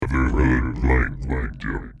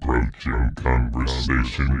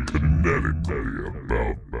Conversation kinetically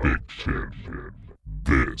about fiction.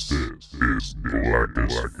 This is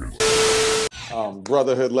Blackest.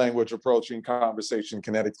 Brotherhood language approaching conversation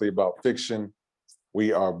kinetically about fiction.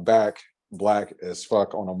 We are back, black as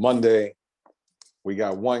fuck, on a Monday. We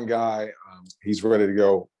got one guy, he's ready to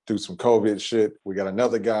go do some COVID shit. We got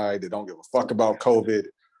another guy that don't give a fuck about COVID.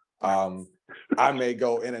 I may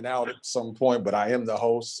go in and out at some point, but I am the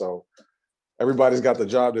host, so everybody's got the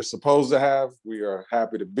job they're supposed to have. We are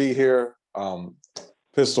happy to be here.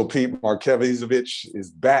 Pistol Pete Markevicevic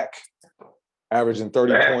is back, averaging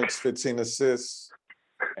 30 points, 15 assists,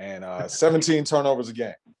 and 17 turnovers a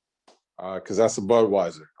game. Because that's a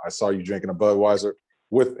Budweiser. I saw you drinking a Budweiser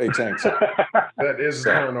with a tank top. That is a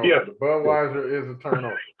turnover. Yeah. The Budweiser is a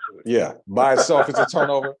turnover. Yeah, by itself, it's a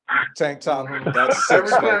turnover. Tank top, that's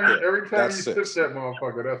six every time you sip that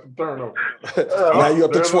motherfucker, that's a turnover. Now you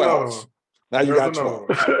up to 12. Now you got 12.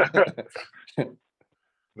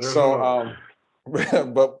 So,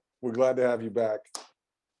 but we're glad to have you back.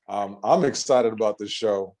 I'm excited about this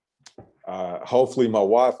show. Hopefully my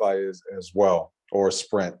Wi-Fi is as well, or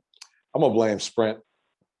Sprint. I'm gonna blame Sprint.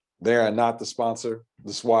 They are not the sponsor.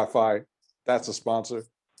 This Wi-Fi, that's a sponsor,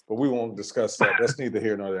 but we won't discuss that. That's neither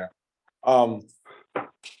here nor there.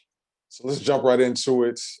 So let's jump right into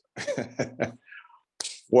it.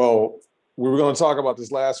 Well, we were going to talk about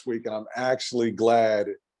this last week, and I'm actually glad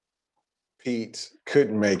Pete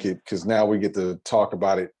couldn't make it because now we get to talk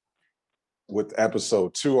about it with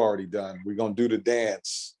episode 2 already done. We're going to do the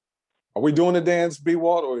dance. Are we doing the dance,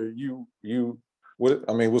 B-Walt, or you? What?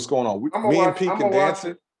 I mean, what's going on? Me and Pete can dance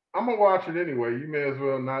it. I'm gonna watch it anyway. You may as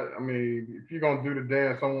well not. I mean, if you're gonna do the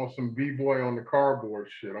dance, I want some B-boy on the cardboard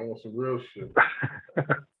shit. I want some real shit.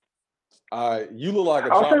 You look like a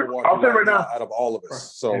Jabberwocky right now out of all of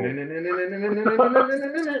us. So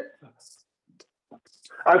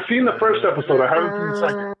I've seen the first episode. I haven't seen the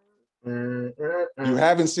second. You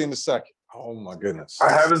haven't seen the second? Oh my goodness!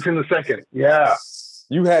 I haven't seen the second. Yeah.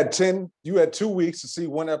 You had 2 weeks to see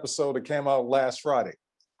one episode that came out last Friday.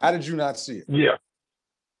 How did you not see it? Yeah.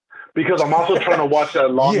 Because I'm also trying to watch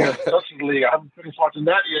that long Justice League. I haven't finished watching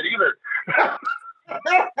that yet either.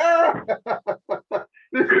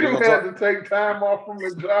 You had to take time off from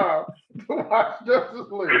the job to watch Justice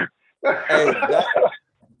League. Hey,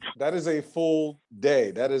 that is a full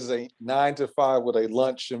day. That is a 9 to 5 with a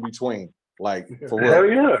lunch in between. Like, for real. Hell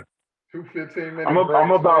yeah. 2 15-minute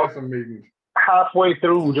I'm about some meetings. Halfway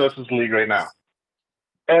through Justice League right now.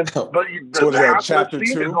 And but so is that chapter 2?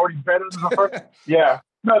 Is already better than the first. Yeah.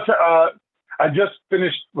 No, I just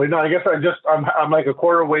finished. Wait, no, I guess I'm like a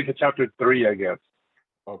quarter way to chapter 3, I guess.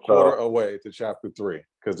 A quarter away to chapter 3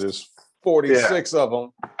 because there's 46 of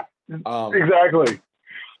them. Exactly.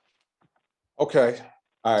 Okay.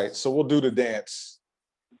 All right. So we'll do the dance.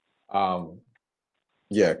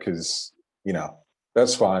 Yeah, because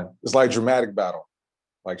that's fine. It's like dramatic battle,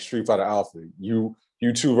 like Street Fighter Alpha. You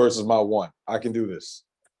 2 versus my 1. I can do this.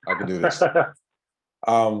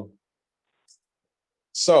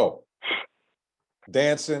 So,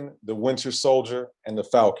 Dancing, the Winter Soldier, and the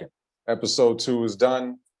Falcon. Episode 2 is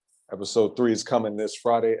done. Episode 3 is coming this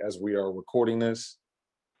Friday as we are recording this.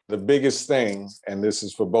 The biggest thing, and this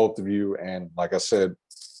is for both of you, and like I said,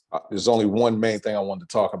 there's only one main thing I wanted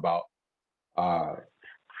to talk about.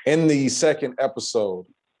 In the second episode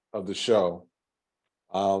of the show,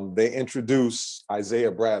 they introduce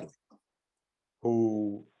Isaiah Bradley,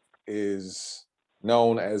 who is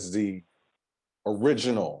known as the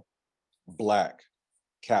original Black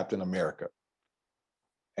Captain America.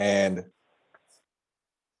 And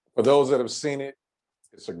for those that have seen it,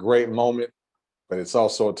 it's a great moment, but it's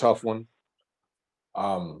also a tough one.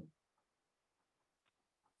 I'm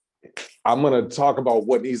going to talk about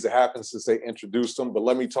what needs to happen since they introduced him, but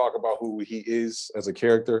let me talk about who he is as a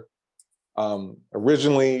character.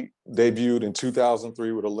 Originally debuted in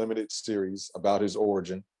 2003 with a limited series about his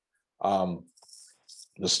origin.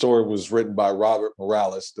 The story was written by Robert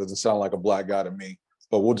Morales. Doesn't sound like a Black guy to me,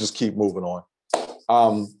 but we'll just keep moving on.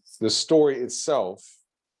 The story itself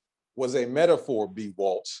was a metaphor,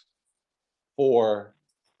 B-Walt, for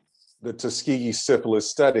the Tuskegee syphilis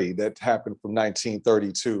study that happened from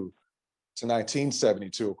 1932 to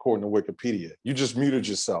 1972, according to Wikipedia. You just muted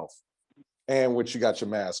yourself, and you got your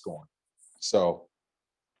mask on. So,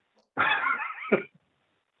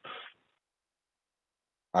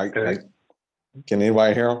 can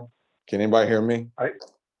anybody hear him? Can anybody hear me? I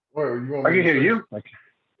can hear you.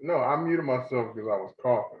 No, I muted myself because I was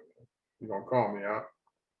coughing. You're gonna call me out.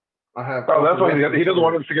 I have. Oh, that's why he doesn't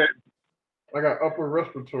want us to get. I got upper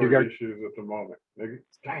respiratory issues at the moment, nigga.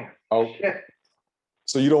 Damn. Oh, shit.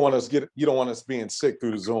 So you don't want us being sick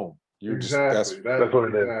through the Zoom. You're exactly. just That's what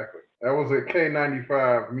it is. Exactly. That was a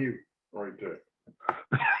K95 mute right there.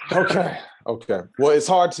 okay. Well, it's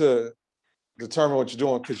hard to determine what you're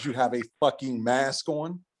doing because you have a fucking mask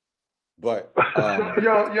on. But you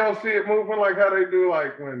don't see it moving like how they do,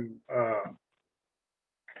 like when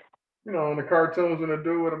in the cartoons when they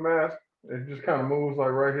do with a mask, it just kind of moves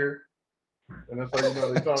like right here, and that's how you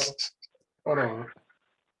know they talking. Hold on.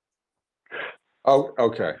 oh,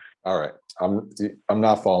 okay, all right. I'm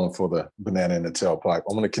not falling for the banana in the tailpipe.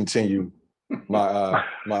 I'm going to continue my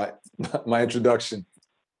my introduction.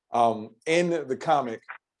 In the comic,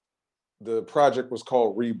 the project was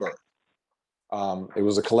called Rebirth. It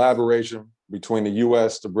was a collaboration between the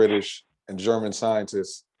U.S., the British, and German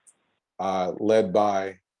scientists, led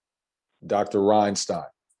by Dr. Reinstein.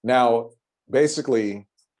 Now, basically,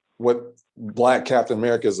 what Black Captain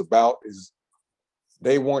America is about is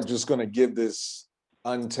they weren't just going to give this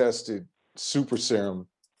untested super serum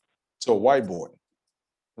to a white boy.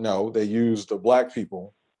 No, they used the Black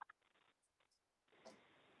people,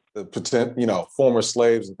 the former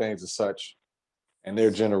slaves and things as such, and their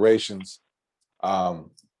generations.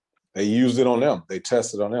 They used it on them. They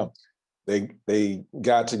tested on them. They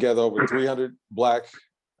got together over 300 Black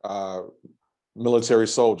military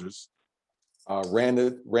soldiers, ran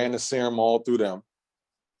the serum all through them.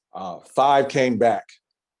 5 came back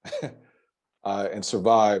and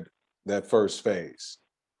survived that first phase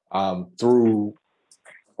through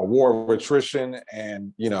a war of attrition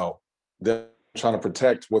and them trying to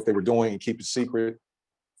protect what they were doing and keep it secret.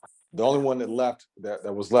 The only one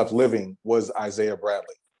that was left living was Isaiah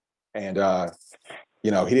Bradley, and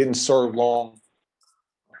he didn't serve long.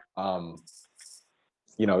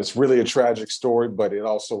 It's really a tragic story, but it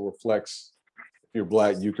also reflects, if you're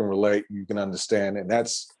Black, you can relate, you can understand, and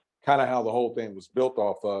that's kind of how the whole thing was built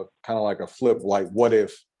off of, kind of like a flip, like what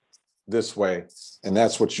if this way, and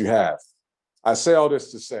that's what you have. I say all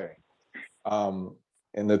this to say,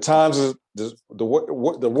 in the times of the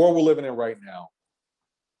world we're living in right now,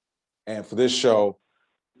 and for this show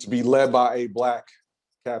to be led by a Black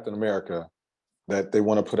Captain America that they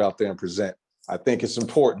want to put out there and present, I think it's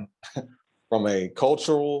important from a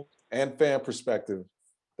cultural and fan perspective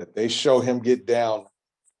that they show him get down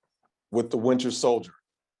with the Winter Soldier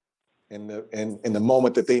in the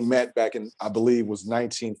moment that they met back in, I believe, was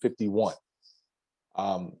 1951.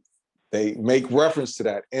 They make reference to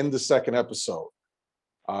that in the second episode.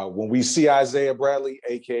 When we see Isaiah Bradley,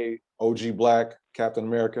 aka OG Black Captain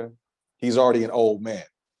America, he's already an old man.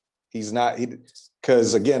 He's not,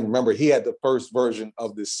 because again, remember, he had the first version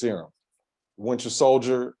of this serum. Winter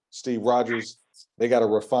Soldier, Steve Rogers, they got a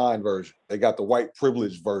refined version. They got the white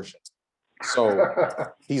privilege version. So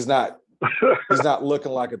he's not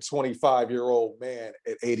looking like a 25-year-old man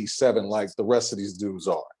at 87 like the rest of these dudes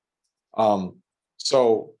are.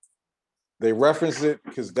 So they reference it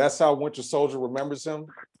because that's how Winter Soldier remembers him.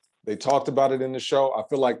 They talked about it in the show. I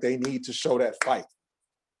feel like they need to show that fight.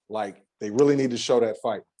 Like, they really need to show that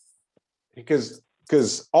fight. Because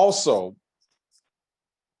also,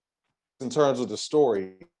 in terms of the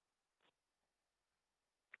story,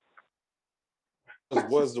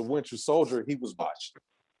 was the Winter Soldier, he was botched.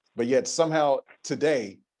 But yet somehow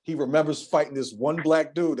today, he remembers fighting this one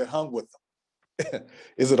Black dude that hung with him.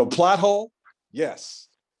 Is it a plot hole? Yes.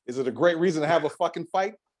 Is it a great reason to have a fucking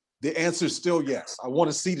fight? The answer is still yes. I want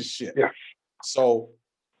to see the shit. Yeah. So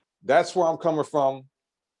that's where I'm coming from.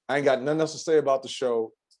 I ain't got nothing else to say about the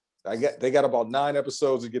show. They got about 9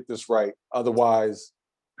 episodes to get this right. Otherwise,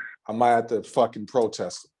 I might have to fucking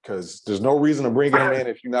protest because there's no reason to bring him in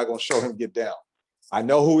if you're not going to show him get down. I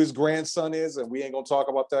know who his grandson is, and we ain't going to talk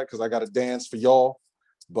about that because I got to dance for y'all.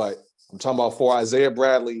 But I'm talking about for Isaiah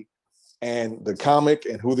Bradley and the comic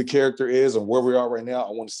and who the character is and where we are right now.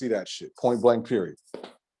 I want to see that shit. Point blank, period.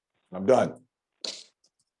 I'm done.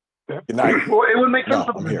 Good night. Well, it would make sense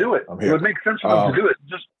for them to do it. It would make sense for them to do it.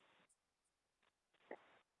 Just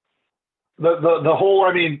the whole,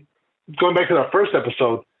 I mean, going back to the first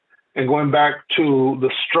episode and going back to the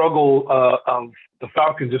struggle of the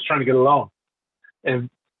Falcon just trying to get along and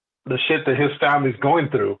the shit that his family's going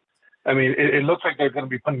through. I mean, it looks like they're going to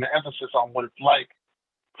be putting the emphasis on what it's like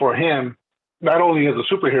for him, not only as a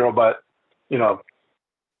superhero, but,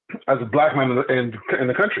 as a Black man in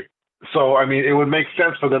the country. So, I mean, it would make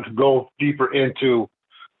sense for them to go deeper into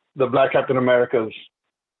the Black Captain America's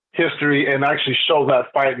history and actually show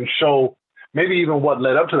that fight and show maybe even what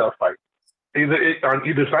led up to that fight, on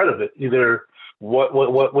either side of it, either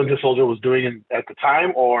what Winter Soldier was doing at the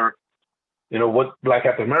time, or what Black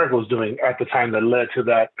Captain America was doing at the time that led to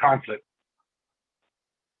that conflict.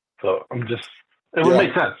 So it would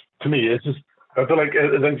make sense to me. It's just, I feel like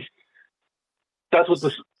that's what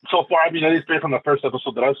this so far. I mean, at least based on the first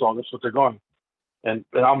episode that I saw, that's what they're going, and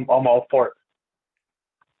I'm all for it.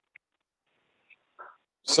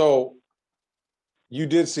 So you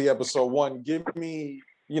did see episode 1. Give me,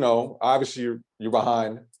 obviously you're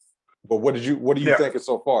behind, but what do you think of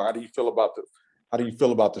so far? How do you feel about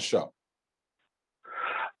the show?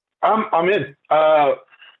 I'm in.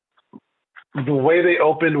 The way they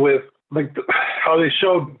opened with how they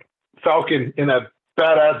showed Falcon in a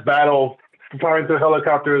badass battle, flying through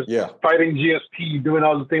helicopters, fighting GSP, doing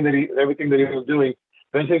all the thing everything that he was doing.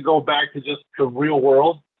 Then to go back to just the real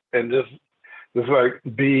world and just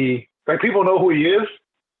be like, people know who he is,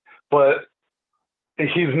 but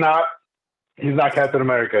he's not Captain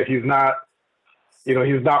America. He's not,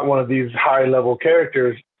 he's not one of these high level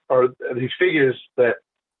characters or these figures that,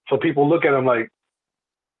 so people look at him like,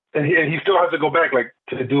 and he still has to go back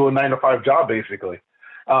to do a 9-to-5 job basically.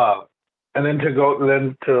 And then with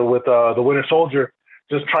the Winter Soldier,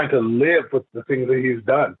 just trying to live with the things that he's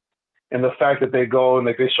done. And the fact that they go and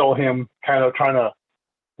they show him kind of trying to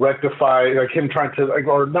rectify, him trying to,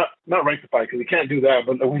 or not rectify, because he can't do that,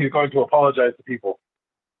 but when he's going to apologize to people.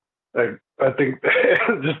 I think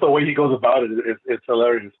just the way he goes about it, it's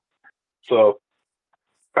hilarious. So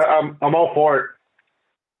I'm all for it.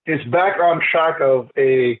 It's back on track of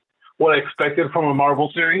what I expected from a Marvel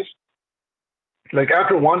series.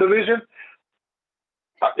 After WandaVision,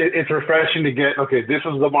 it's refreshing to get, okay, this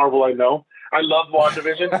is the Marvel I know. I loved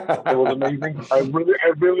WandaVision. It was amazing. I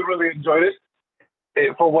really, really enjoyed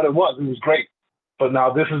it for what it was. It was great. But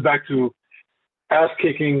now this is back to ass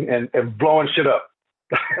kicking and blowing shit up.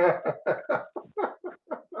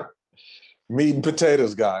 Meat and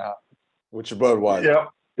potatoes guy, huh? With your Budweiser.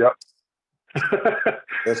 Yep.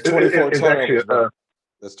 That's 24 turnovers.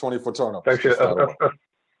 That's 24 turnovers. Actually,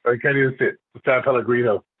 I can't even see it. San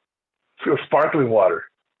Pellegrino. Sparkling water.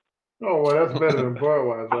 Oh, well, that's better than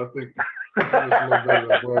Budweiser. I think it's a little better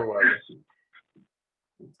than Budweiser.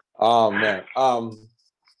 Oh, man. All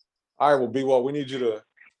right, well, B-Wall, we need you to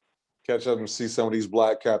catch up and see some of these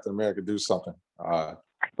Black Captain America do something.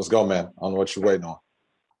 Let's go, man. I don't know what you're waiting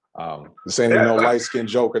on. This ain't even no light-skinned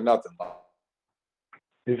joke or nothing.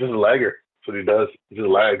 He's just a lagger. That's what he does. He just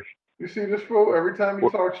lags. You see this fool? Every time he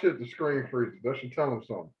talks shit, the screen freezes. That should tell him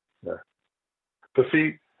something. Yeah. But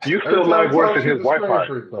see, you still lag worse than his Wi-Fi.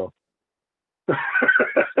 So.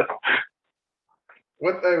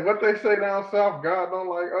 What they say down south, God don't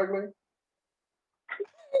like ugly.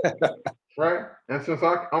 Right? And since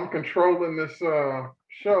I'm controlling this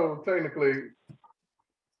show, technically,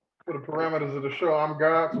 for the parameters of the show, I'm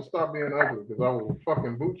God, so stop being ugly, because I will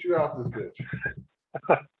fucking boot you out this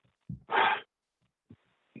bitch.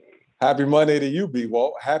 Happy Monday to you,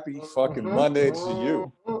 B-Walt. Happy fucking Monday to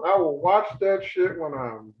you. I will watch that shit when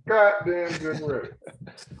I'm goddamn good ready.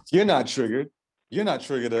 You're not triggered. You're not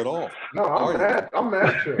triggered at all. No, I'm mad. I'm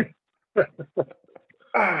mad shit.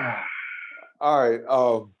 All right.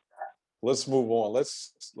 Let's move on.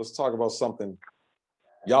 Let's talk about something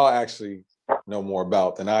y'all actually know more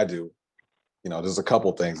about than I do. There's a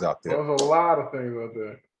couple things out there. There's a lot of things out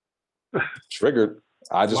there. Triggered.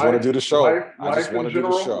 I just want to do the show. I just want to do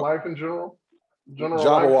the show. Life in general.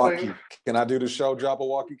 Jabberwocky. Can I do the show,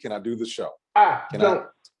 Jabberwocky? Can I do the show? Can I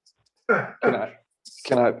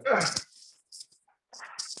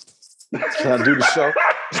do the show?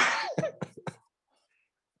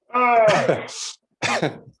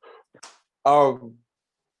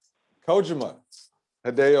 Kojima.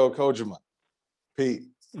 Hideo Kojima. Pete.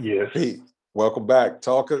 Yes. Pete, welcome back.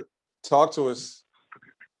 Talk to us.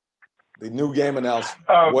 The new game announcement.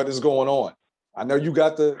 What is going on? I know you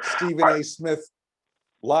got the Stephen A. Smith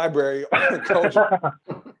library on Kojima.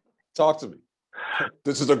 Talk to me.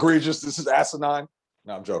 This is egregious. This is asinine.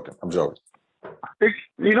 No, I'm joking. The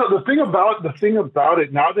thing about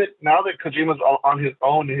it, now that Kojima's on his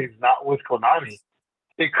own and he's not with Konami,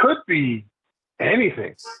 it could be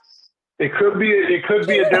anything. It could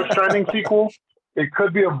be a Death Stranding sequel. It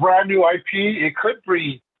could be a brand new IP. It could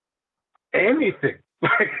be anything.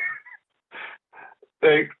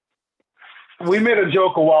 We made a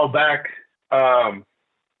joke a while back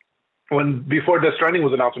before Death Stranding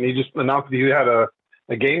was announced, and he just announced that he had a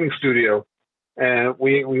gaming studio, and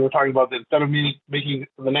we were talking about that instead of making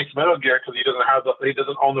the next Metal Gear, because he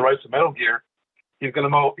doesn't own the rights to Metal Gear, he's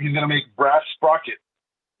gonna make Brass Sprocket,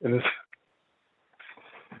 and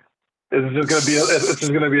it's just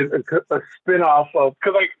gonna be a spin-off of,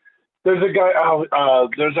 because there's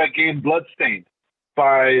that game Bloodstained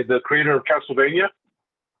by the creator of Castlevania.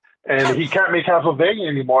 And he can't make Castlevania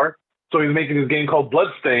anymore, so he's making this game called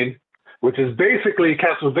Bloodstained, which is basically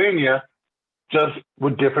Castlevania, just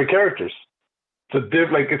with different characters.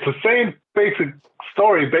 It's the same basic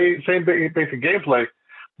story, same basic gameplay,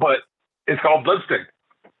 but it's called Bloodstain.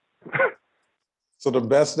 So the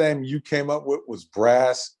best name you came up with was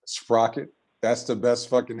Brass Sprocket. That's the best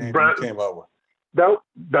fucking name you came up with. That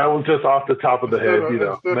was just off the top of the head,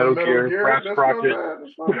 Metal Gear, Brass Sprocket.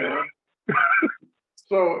 That's not bad.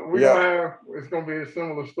 So it's gonna be a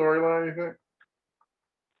similar storyline, you think?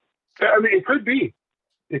 I mean, it could be.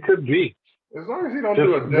 It could be. As long as he don't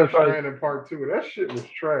do a Death Stranding Part 2, that shit was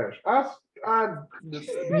trash.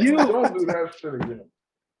 You don't do that shit again.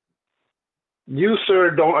 You,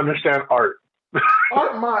 sir, don't understand art.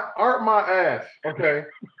 Art my ass, okay?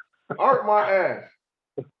 Art my ass.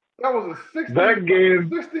 That was a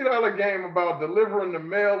 $60 game about delivering the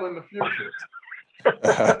mail in the future.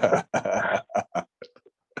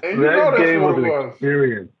 And you know that's what it was.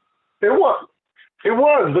 Experience. It was,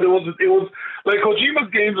 but it was like Kojima's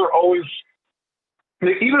games are always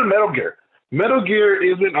like, even Metal Gear. Metal Gear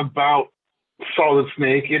isn't about Solid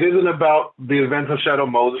Snake. It isn't about the events of Shadow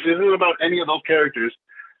Moses. It isn't about any of those characters.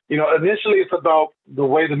 Initially it's about the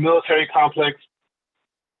way the military complex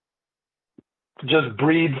just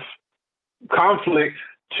breeds conflict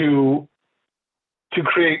to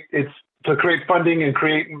create funding and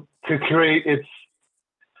create its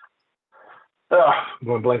I'm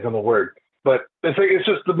going blank on the word, but it's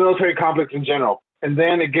just the military complex in general, and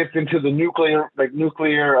then it gets into the nuclear race,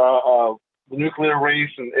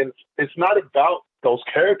 and it's not about those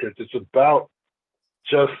characters. It's about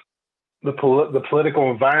just the political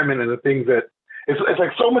environment and the things that it's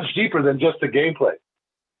like so much deeper than just the gameplay.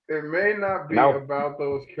 It may not be about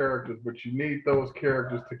those characters, but you need those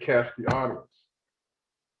characters to catch the audience.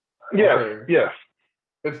 Yes, okay. Yes.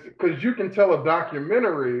 It's because you can tell a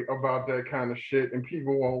documentary about that kind of shit and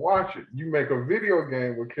people won't watch it. You make a video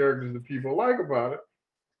game with characters that people like about it.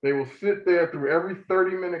 They will sit there through every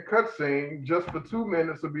 30-minute cutscene just for 2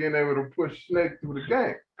 minutes of being able to push Snake through the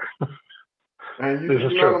game. And you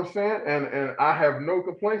know what I'm saying? And I have no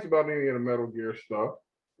complaints about any of the Metal Gear stuff.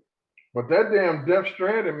 But that damn Death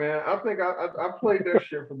Stranding, man, I think I played that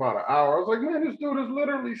shit for about an hour. I was like, man, this dude is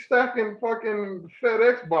literally stacking fucking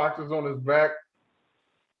FedEx boxes on his back,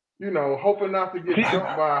 hoping not to get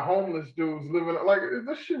jumped by homeless dudes living. Like,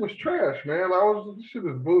 this shit was trash, man. This shit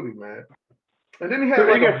was booty, man. And then he had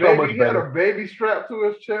a baby strapped to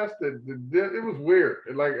his chest. It was weird.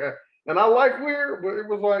 And I like weird, but it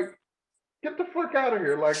was like, get the fuck out of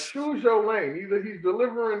here. Like, choose your lane. Either he's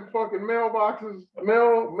delivering fucking mailboxes,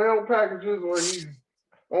 mail packages, or he's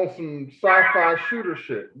on some sci-fi shooter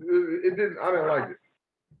shit. I didn't like it.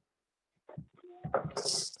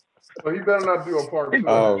 So he better not do a part 2.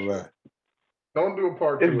 Oh, man. Don't do a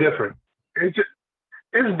part 2. It's different. It's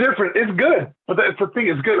different. It's good. But that's the thing.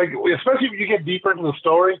 It's good. Like, especially if you get deeper into the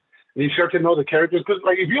story and you start to know the characters. Because,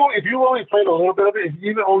 like, if you only played a little bit of it, if you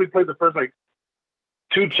even only played the first,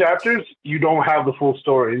 2 chapters, you don't have the full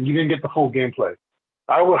story and you didn't get the full gameplay.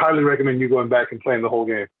 I would highly recommend you going back and playing the whole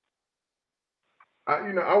game.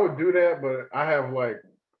 I would do that, but I have like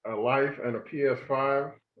a life and a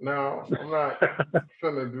PS5 now. I'm not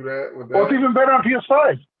finna do that with that. Well, it's even better on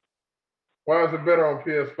PS5. Why is it better on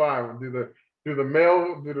PS5? Do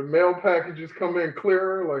the mail packages come in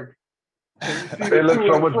clearer? Like, can you see they look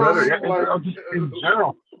so much better. Yeah, just in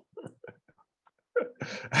general.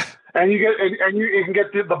 And you can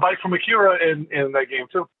get the bike from Akira in that game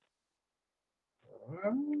too.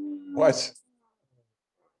 What?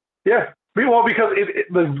 Yeah. Well, because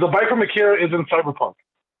the bike from Akira is in Cyberpunk.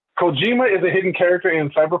 Kojima is a hidden character in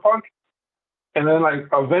Cyberpunk, and then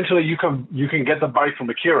eventually you can get the bike from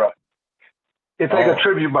Akira. It's like a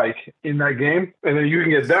tribute bike in that game, and then you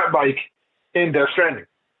can get that bike in Death Stranding.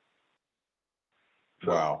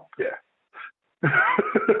 Wow. Yeah.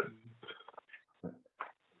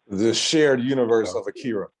 The shared universe of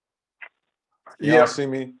Akira. Can y'all see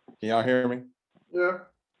me? Can y'all hear me? Yeah.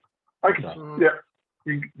 I can. Mm-hmm. Yeah.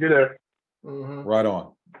 You're there. Mm-hmm. Right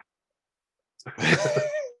on.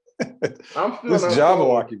 I'm still this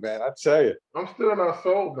Jabberwocky, man, I tell you. I'm still not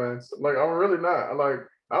sold, man. Like, I'm really not. Like,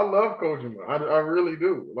 I love Kojima. I really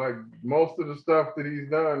do. Like, most of the stuff that he's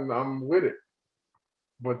done, I'm with it.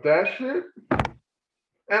 But that shit,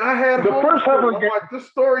 and I had the first time I'm like, this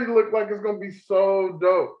story looked like it's gonna be so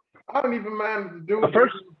dope. I don't even mind to do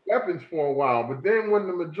weapons for a while, but then when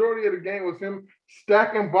the majority of the game was him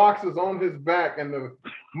stacking boxes on his back in the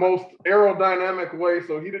most aerodynamic way,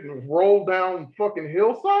 so he didn't roll down fucking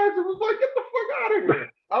hillsides, it was like, get the fuck out of here.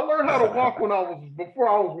 I learned how to walk before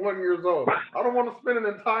I was 1 year old. I don't want to spend an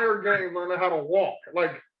entire game learning how to walk.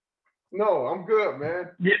 Like, no, I'm good,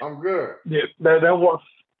 man. Yeah. I'm good. Yeah, that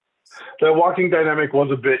walking dynamic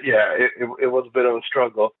was a bit, it was a bit of a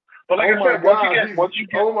struggle. But like Oh I my said, God, once you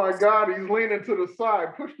get, oh my God, he's leaning to the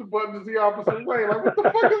side. Push the buttons the opposite way. Like, what the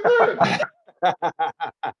fuck is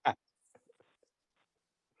this?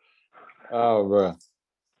 Oh, bro.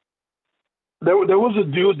 there was a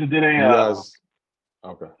dude that did You guys.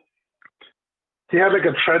 Okay. he had like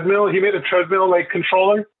a treadmill. He made a treadmill like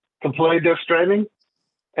controller to play Death Stranding.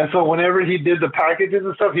 And so whenever he did the packages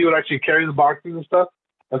and stuff, he would actually carry the boxes and stuff.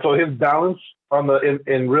 And so his balance on the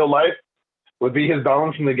in real life would be his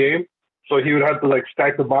balance in the game. So he would have to like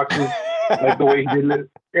stack the boxes like the way he did it.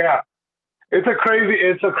 Yeah. It's a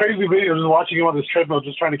crazy video just watching him on this treadmill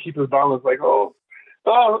just trying to keep his balance like, oh.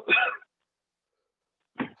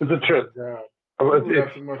 It's a trip. God. I'll see if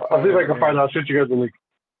I can find out. I'll shoot you guys the link.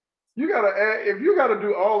 You gotta add, if you gotta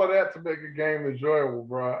do all of that to make a game enjoyable,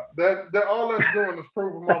 bro. That all that's doing is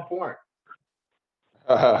proving my point.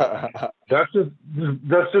 That's just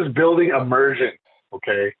building immersion,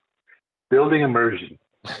 okay? Building immersion.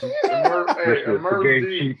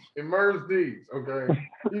 Immerse these, okay?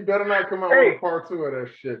 You better not come out with a part 2 of that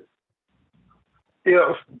shit. You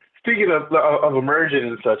know, speaking of immersion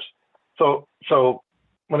and such, so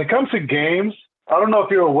when it comes to games, I don't know if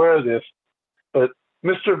you're aware of this, but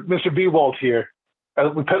Mr. B-Walt here,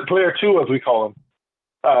 player 2 as we call him,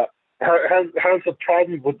 has a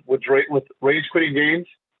problem with rage quitting games.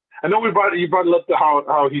 I know you brought up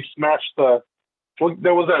how he smashed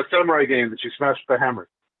there was that samurai game that you smashed the hammer.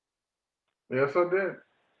 Yes, I did.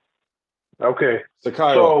 Okay.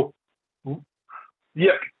 Sekiro. So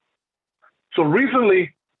yeah. So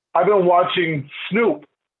recently I've been watching Snoop.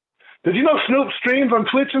 Did you know Snoop streams on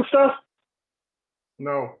Twitch and stuff?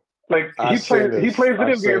 No. Like he plays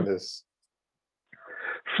video games.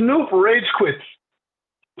 Snoop rage quits.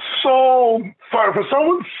 So for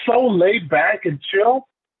someone so laid back and chill,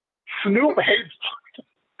 Snoop hates.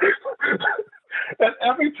 And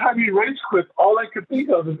every time he rage quits, all I could think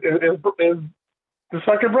of is the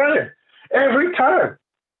fucking Brian. Every time.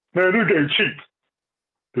 Man, this game cheap.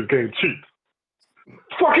 This game cheap.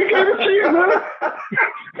 Fucking game is cheap, man.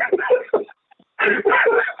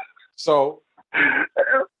 So,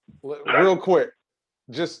 real quick,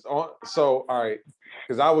 all right,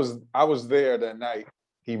 because I was there that night.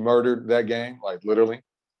 He murdered that game, like literally.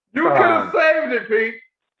 You could have saved it, Pete.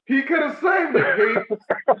 He could have saved it, Pete.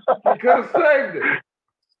 He could have saved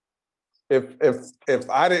it. If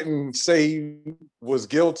I didn't say he was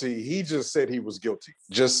guilty, he just said he was guilty.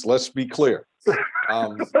 Just let's be clear. He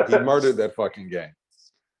murdered that fucking game.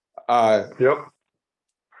 Yep.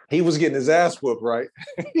 He was getting his ass whooped, right?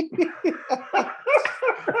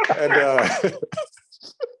 And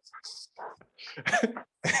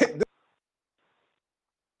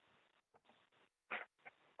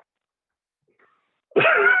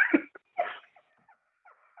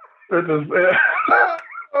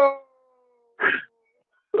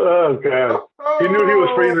Oh god. He knew he was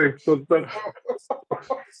freezing.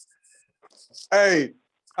 Hey,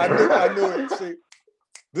 I knew it. See,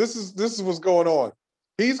 this is what's going on.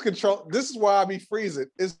 He's control. This is why I be freezing.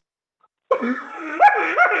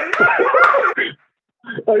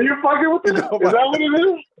 Are you fucking with me? Is that what it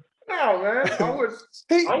is? No, man. I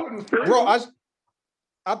wouldn't freeze. Bro,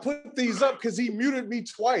 I put these up because he muted me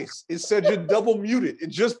twice. It said you're double muted. It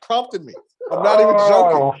just prompted me. I'm not even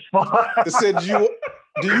joking. It said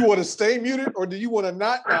do you want to stay muted or do you want to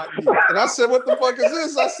not mute? And I said, what the fuck is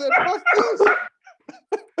this? I said, fuck this.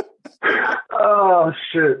 Oh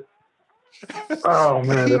shit. Oh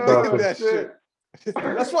man, that's awesome. That shit.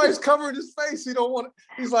 That's why he's covering his face. He don't want to,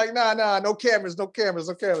 he's like, nah, no cameras.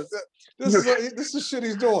 This is shit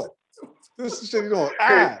he's doing. This is shit he's doing.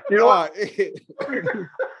 You know what?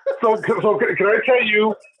 So can I tell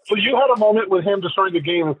you? So you had a moment with him destroying the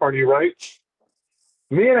game in front of you, right?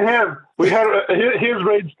 Me and him, we had his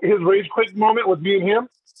rage quit moment with me and him.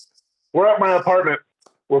 We're at my apartment.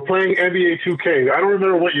 We're playing NBA 2K. I don't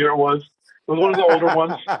remember what year it was. It was one of the older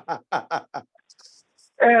ones.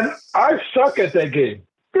 And I suck at that game.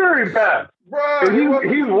 Very bad. Bro, and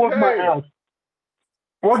he's whooped my ass.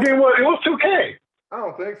 What game was it? It was 2K. I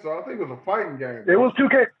don't think so. I think it was a fighting game. It was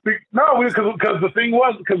 2K. No, because the thing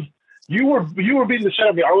was, because you were beating the shit out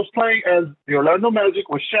of me. I was playing as the Orlando Magic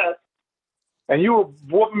with Shaq, and you were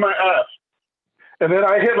whooping my ass. And then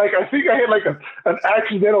I hit an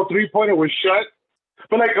accidental 3-pointer with Shaq.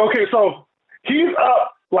 But like, okay, so he's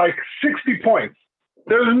up like 60 points.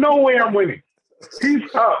 There's no way I'm winning. He's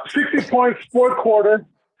up 60 points, fourth quarter,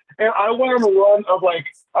 and I went on a run of like,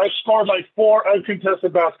 I scored like 4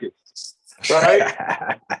 uncontested baskets, right?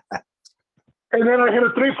 And then I hit a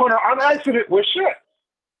 3-pointer on accident with shit.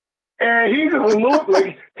 And he just looked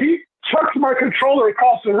like, he chucks my controller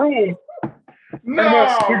across the room, No,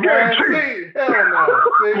 the man. game See, hell no.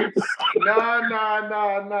 See, nah,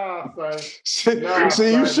 son. Nah,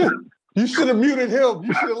 See, son. you should have muted him.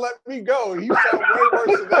 You should have let me go. You sound way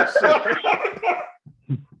worse than that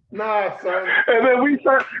shit. Nah, son. And then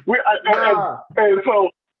and so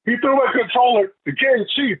he threw my controller. The game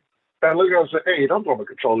chief. And look at him and said, "Hey, don't throw my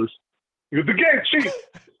controllers." He goes, "The game chief.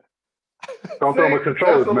 Don't throw my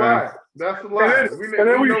controllers, man." That's a lie. And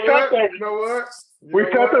then we sat there. You know what? We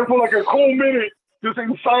sat there for like a cool minute, just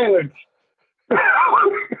in silence. That's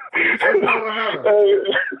not what happened.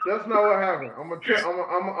 That's not what happened. I'm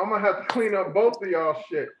gonna have to clean up both of y'all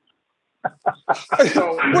shit.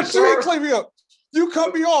 So, what you mean clean me up? You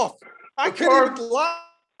cut me off. I can't even lie.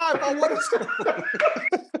 I wanted to.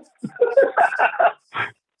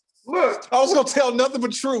 Look, I was gonna tell nothing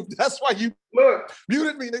but truth. That's why you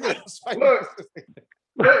muted me, nigga. Look.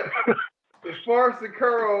 As far as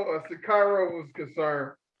Sekiro was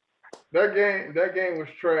concerned, that game was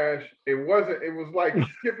trash. It was like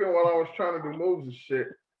skipping while I was trying to do moves and shit.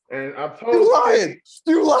 And I told you lying.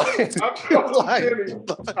 You lying.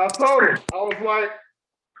 I told him.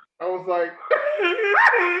 I was like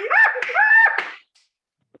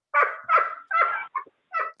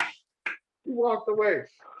he walked away.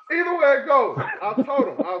 Either way it goes, I told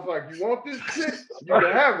him, I was like, you want this shit? You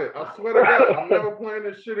can have it. I swear to God, I'm never playing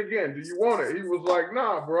this shit again. Do you want it? He was like,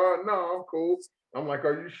 nah, bro, no, I'm cool. I'm like,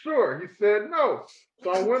 are you sure? He said no.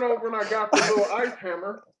 So I went over and I got the little ice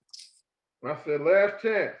hammer. And I said, last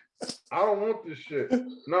chance. I don't want this shit.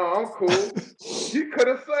 No, I'm cool. You could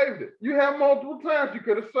have saved it. You had multiple times you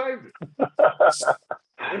could have saved it.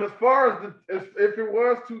 And as far as if it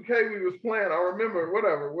was 2K we was playing, I remember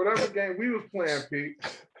whatever game we was playing, Pete,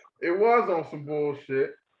 it was on some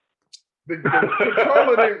bullshit. The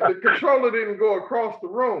controller didn't go across the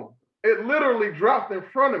room. It literally dropped in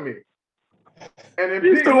front of me. And then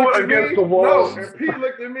Pete looked at me. And Pete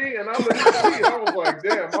looked at me, and I looked at Pete, and I was like,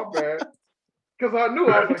 "Damn, my bad." Because I knew,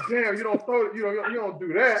 I was like, "Damn, you don't throw it. You don't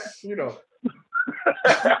do that, you know."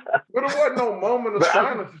 But it wasn't no moment of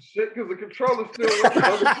silence and shit because the controller still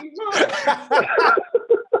was.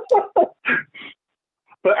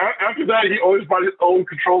 But after that, he always bought his own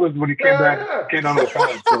controllers when he came back, came down to the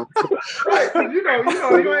time. So. Right, because you ain't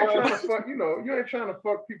trying to fuck, you ain't trying to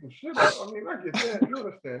fuck people's shit up. I mean, I get that, you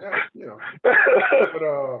understand that, But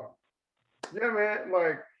yeah, man,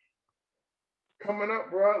 like coming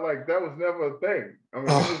up, bro, like that was never a thing. I mean,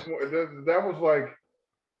 that was like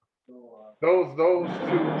those two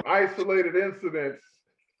isolated incidents.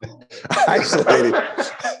 Isolated.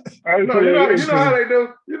 No, you know how they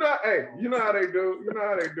do. You know how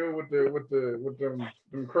they do with them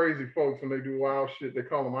crazy folks when they do wild shit. They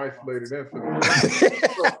call them isolated incidents.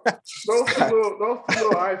 So, those two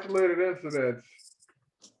little isolated incidents,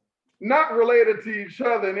 not related to each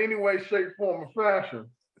other in any way, shape, form, or fashion.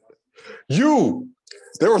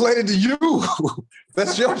 They're related to you.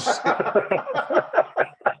 That's your shit.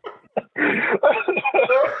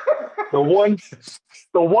 The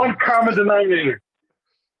one common denominator.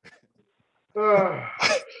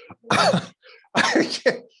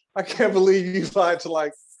 I can't believe you lied to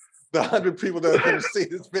like the 100 people that are going to see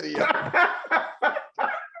this video.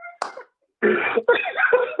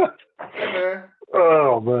 Hey, man.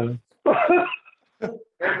 Oh, man. Hey,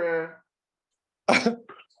 man.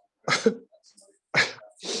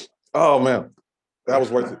 Oh, man. That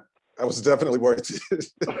was worth it. That was definitely worth it.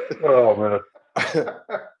 Oh, man.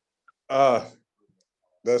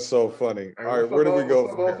 That's so funny. Hey, all right, where do we go?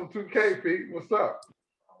 What's up on some 2K, Pete? What's up?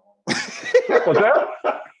 What's that?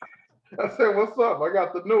 I said, what's up? I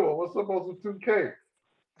got the new one. What's up on some 2K?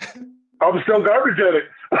 I'm still garbage at it.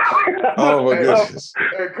 Oh, my goodness.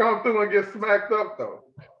 Hey, come through and get smacked up, though.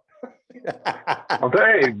 I'm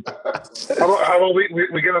saying, how about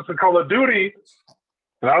we get us a Call of Duty,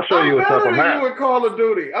 and I'll show you what's up on that. You with Call of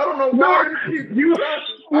Duty. I don't know why you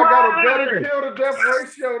I got a better kill to death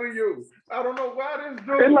ratio to you. I don't know why this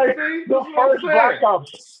dude. In like the first Black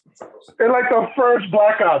Ops. In like the first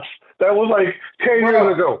Black Ops. That was like 10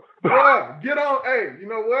 years ago. Bruh, get on. Hey, you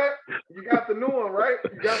know what? You got the new one, right?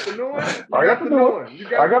 You got the new one? I got the new one. You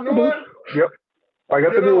got the new one? Yep. I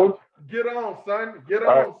got the new one. Get on, son. Get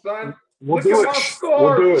on, son. Look at my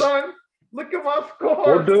score, son. Look at my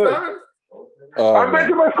score, son. I bet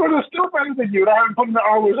you my score is still better than you, and I haven't put in the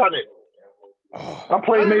hours on it. I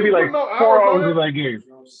played maybe like 4 hours of that game.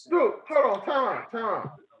 Dude, hold on, time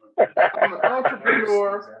out.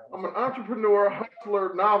 I'm an entrepreneur,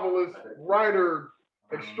 hustler, novelist, writer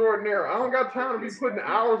extraordinaire. I don't got time to be putting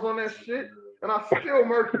hours on that shit. And I still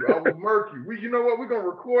murk you. I will murk you. You know what? We're gonna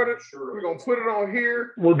record it. We're gonna put it on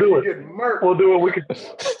here. We'll do it. Get murked. We'll do it. We can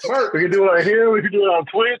do it right here. We can do it on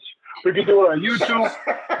Twitch. We could do it on YouTube.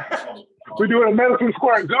 We do it at Madison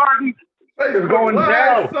Square Garden. It's going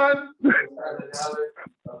down. Son.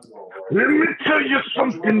 Let me tell you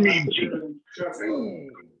something, Minji.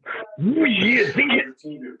 Oh, yeah, dig it.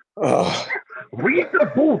 Read the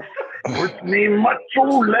booth. First name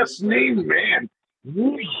Macho, last name Man.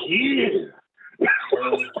 Oh, yeah.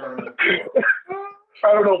 I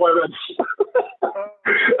don't know why that's.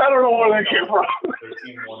 I don't know where that came from.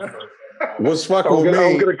 What's fucking with me?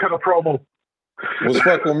 I'm gonna cut a promo. What's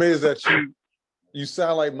fucking with me is that you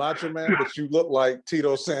sound like Macho Man, but you look like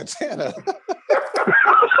Tito Santana.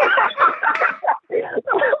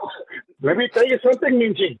 Let me tell you something,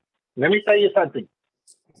 Minji. Let me tell you something.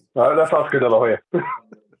 That's Oscar De La Hoya.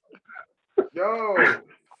 Yo.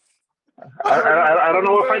 I don't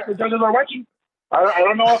know what fight the judges are watching. I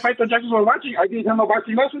don't know what fight the judges were watching. I gave him a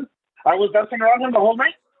boxing lesson. I was dancing around him the whole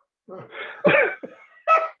night.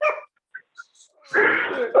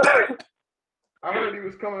 I heard he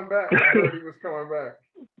was coming back.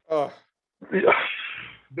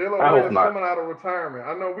 De La Hoya is coming out of retirement.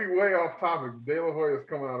 I know we way off topic. De La Hoya is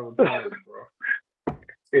coming out of retirement, bro.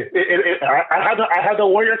 I had the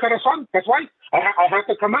warrior corazón. That's why I have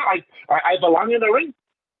to come out. I belong in the ring.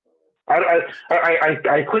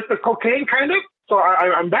 I quit the cocaine, kind of. So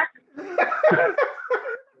I'm back.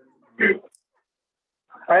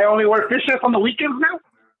 I only wear fishnets on the weekends now.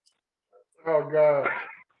 Oh God.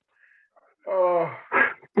 Oh.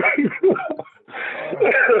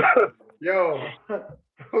 Yo.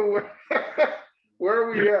 Where are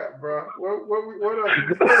we at, bro? What else?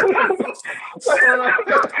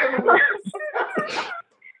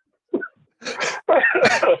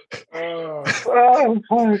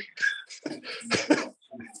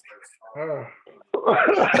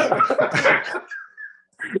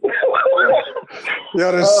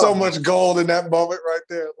 Yeah, there's so much gold in that moment right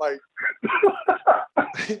there. Like,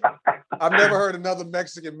 I've never heard another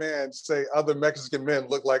Mexican man say other Mexican men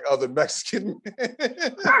look like other Mexican men.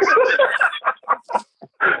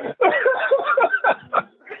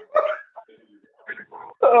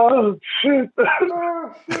 Oh shit!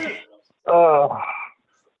 Oh,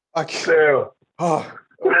 I can't.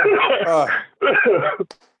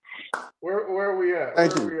 Where are we at?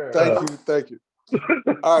 Thank you.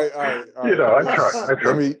 All right. You know, I try.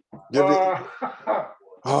 Let me give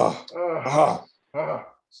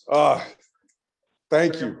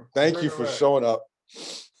you. Thank you for showing up.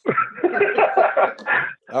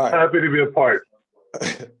 All right. Happy to be a part.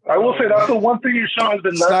 I will say that's the one thing your show has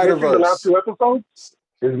been missing the last 2 episodes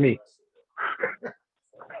is me.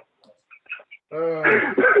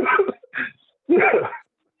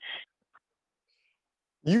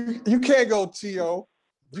 You can't go T.O.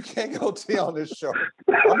 You can't go T on this show.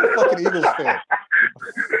 I'm a fucking Eagles fan.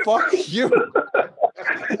 Fuck you.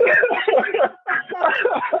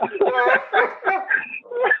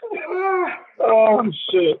 Oh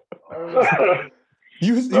shit.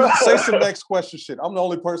 You say some next question shit. I'm the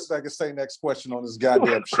only person that can say next question on this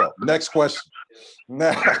goddamn show. Next question.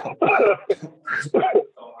 Now.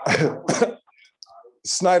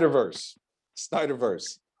 Snyderverse.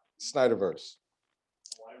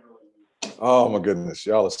 Oh my goodness,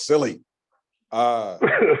 y'all are silly.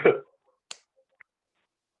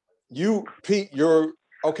 You, Pete, you're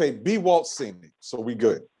okay. B Walt's seen me, so we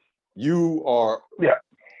good. You are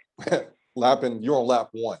lapping. You're on lap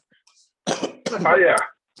 1. Oh yeah.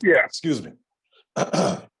 Excuse me.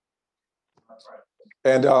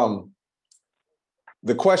 And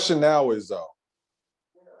the question now is,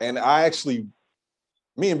 and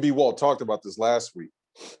me and B Walt talked about this last week.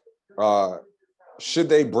 Should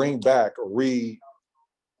they bring back or reinstall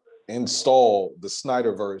the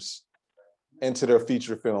Snyderverse into their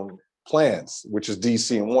feature film plans, which is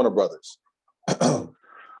DC and Warner Brothers? I'm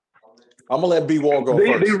gonna let B Wall go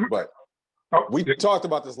first, but we talked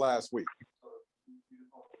about this last week.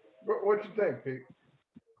 What you think, Pete?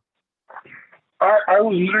 I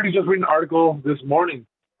was literally just reading an article this morning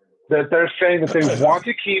that they're saying that they want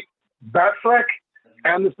to keep Batfleck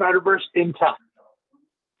and the Snyderverse intact.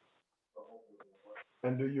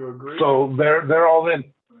 And do you agree? So they're all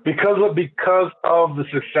in because of the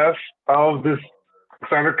success of this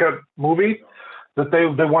Snyder Cut movie that they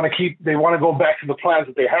want to go back to the plans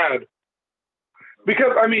that they had.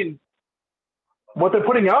 Because I mean, what they're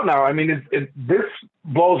putting out now, I mean, this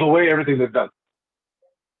blows away everything they've done.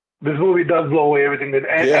 This movie does blow away everything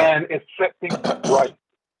and it set things right.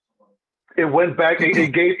 It went back.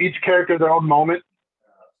 It gave each character their own moment.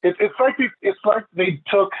 It's like they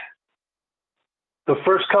took the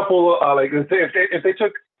first couple, if they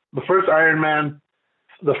took the first Iron Man,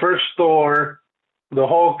 the first Thor, the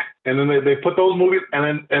Hulk, and then they put those movies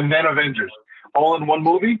and then Avengers all in one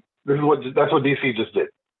movie, that's what DC just did.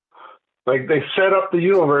 Like they set up the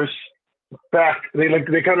universe back. They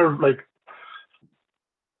kind of like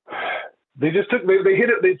they just took they hit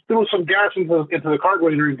it. They threw some gas into the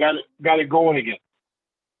carburetor and got it going again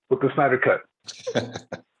with the Snyder cut.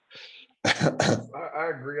 I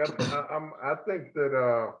agree. I think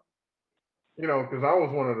that because I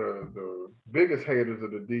was one of the biggest haters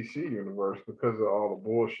of the DC universe because of all the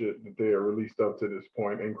bullshit that they had released up to this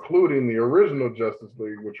point, including the original Justice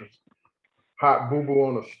League, which was hot boo boo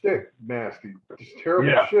on a stick, nasty, just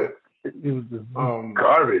terrible shit. It was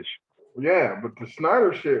garbage. Yeah, but the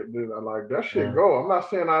Snyder shit, like that shit go. I'm not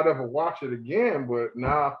saying I'd ever watch it again, but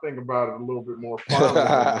now I think about it a little bit more fondly than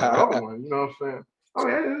the other one. You know what I'm saying? I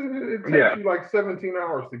mean, it takes you like 17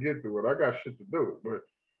 hours to get through it. I got shit to do, but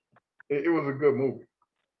it was a good movie.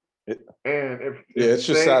 And if it's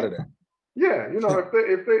just Saturday. Yeah,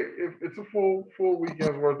 if it's a full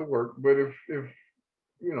weekend's worth of work, but if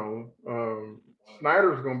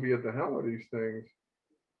Snyder's gonna be at the helm of these things,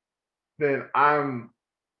 then I'm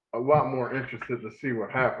a lot more interested to see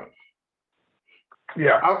what happens.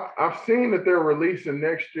 Yeah, I've seen that they're releasing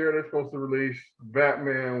next year. They're supposed to release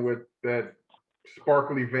Batman with that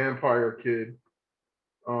sparkly vampire kid.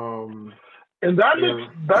 And that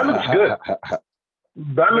looks good.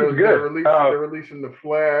 That looks good. They're releasing The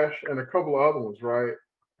Flash and a couple of other ones, right?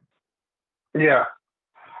 Yeah.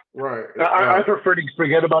 Right. I prefer to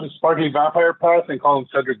forget about his sparkly vampire past and call him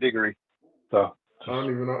Cedric Diggory. So I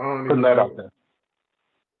don't even know. Putting that out there.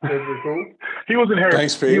 Cedric who? He was in Harry.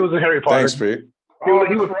 Thanks, Pete. He was in Harry Potter. Thanks, Pete. He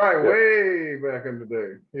was right. Way back in the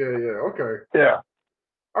day. Yeah. Okay. Yeah.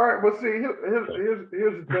 All right, but see,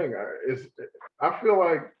 here's the thing. I feel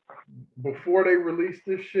like before they release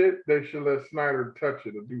this shit, they should let Snyder touch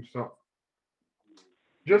it or do something,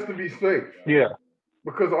 just to be safe. Yeah.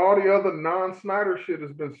 Because all the other non-Snyder shit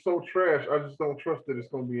has been so trash. I just don't trust that it's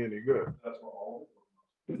gonna be any good.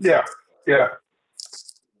 Yeah. Yeah.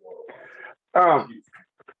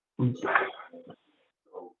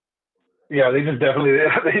 Yeah, they just definitely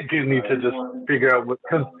they do need to just figure out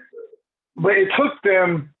but it took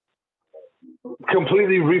them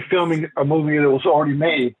completely refilming a movie that was already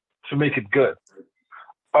made to make it good.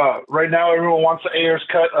 Right now, everyone wants the Ayers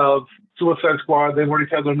cut of Suicide Squad. They've already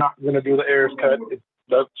said they're not going to do the Ayers cut.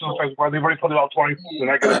 The Suicide Squad, they've already put it out twice. They're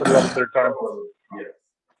not going to put it out a third time.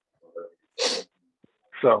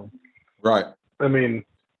 So, right. I mean,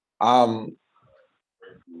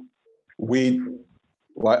 we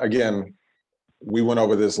went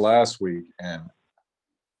over this last week, and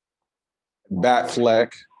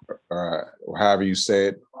Batfleck, or however you say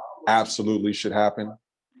it, absolutely should happen.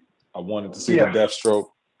 I wanted to see the Deathstroke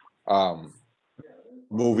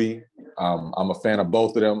movie. I'm a fan of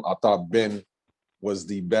both of them. I thought Ben was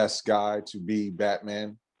the best guy to be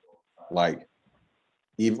Batman. Like,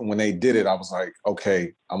 even when they did it, I was like,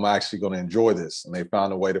 okay, I'm actually going to enjoy this. And they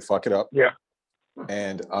found a way to fuck it up. Yeah.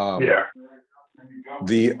 And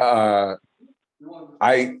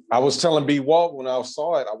I was telling B. Walt when I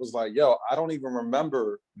saw it, I was like, yo, I don't even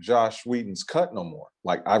remember Josh Whedon's cut no more.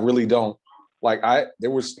 Like, I really don't. Like,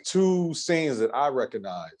 there was two scenes that I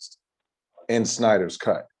recognized in Snyder's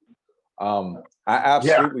cut. I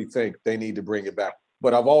absolutely think they need to bring it back.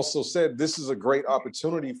 But I've also said this is a great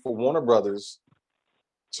opportunity for Warner Brothers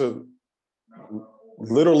to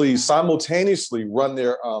literally simultaneously run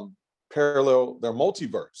their their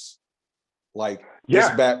multiverse. Like this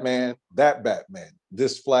Batman, that Batman,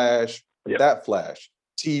 this Flash, that Flash,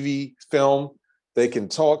 TV, film, they can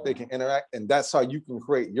talk, they can interact, and that's how you can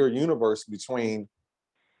create your universe between.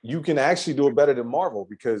 You can actually do it better than Marvel,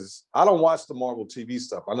 because I don't watch the Marvel TV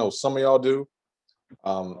stuff. I know some of y'all do.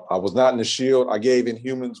 I was not in the Shield. I gave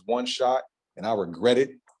Inhumans one shot, and I regret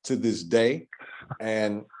it to this day.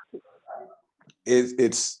 And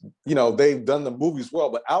it's they've done the movies well,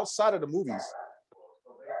 but outside of the movies,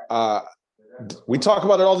 we talk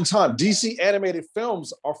about it all the time. DC animated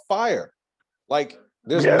films are fire. Like,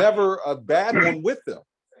 there's never a bad one with them.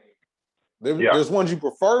 There's ones you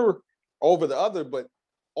prefer over the other, but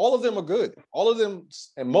all of them are good. All of them,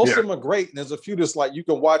 and most of them are great. And there's a few that's like you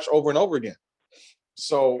can watch over and over again.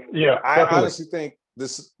 So I honestly think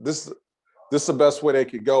this is the best way they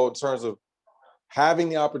could go in terms of having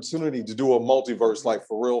the opportunity to do a multiverse, like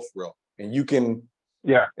for real. And you can,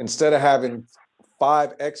 instead of having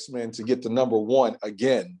 5 X-Men to get to number 1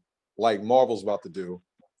 again, like Marvel's about to do,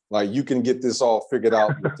 like you can get this all figured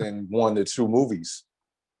out within 1 to 2 movies.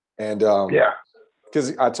 And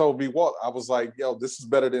because I told B. Walt, I was like, yo, this is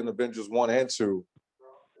better than Avengers 1 and 2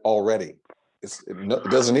 already. It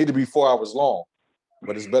doesn't need to be 4 hours long,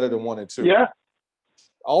 but it's better than 1 and 2. Yeah.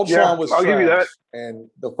 Ultron was I'll trash, give you that. And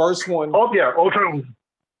the first one. Oh yeah, Ultron.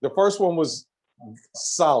 The first one was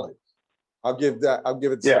solid. I'll give it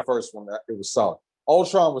to the first one. That it was solid.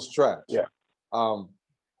 Ultron was trash. Yeah.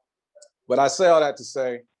 But I say all that to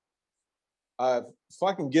say, if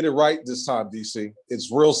I can get it right this time, DC,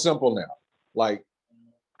 it's real simple now. Like,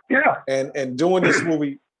 and doing this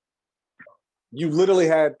movie, you literally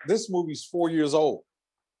had this movie's 4 years old.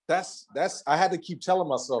 That's I had to keep telling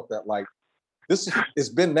myself that, like, it's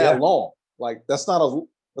been that long. Like, that's not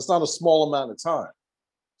a small amount of time.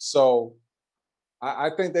 So I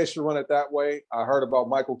think they should run it that way. I heard about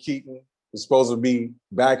Michael Keaton is supposed to be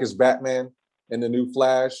back as Batman in the new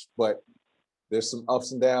Flash, but there's some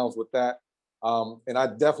ups and downs with that. And I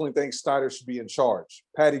definitely think Snyder should be in charge.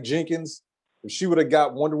 Patty Jenkins, if she would have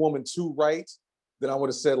got Wonder Woman 2 right, then I would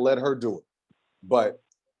have said let her do it. But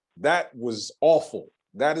that was awful.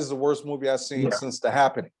 That is the worst movie I've seen since The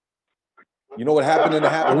Happening. You know what happened in The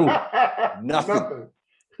Happening? Nothing.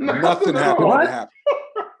 Nothing happened in The Happening.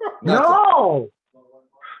 No.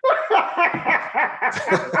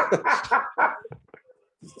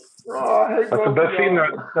 That's the best scene.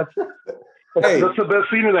 That's the best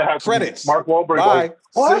scene that happened. Credits. Mark Wahlberg. Bye.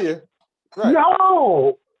 What? See you. Right.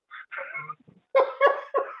 No.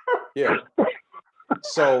 Yeah.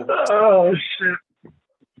 So. Oh shit.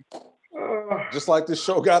 Just like this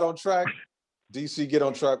show got on track, DC get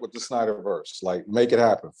on track with the Snyderverse. Like, make it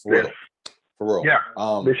happen for real. For real. Yeah.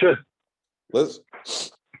 They should.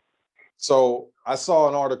 So I saw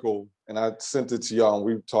an article and I sent it to y'all, and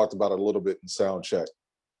we talked about it a little bit in sound check.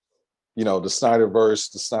 You know, the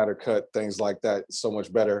Snyderverse, the Snyder Cut, things like that, so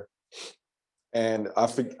much better. And I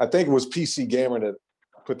think it was PC Gamer that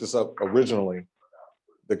put this up originally.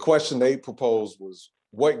 The question they proposed was,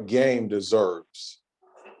 what game deserves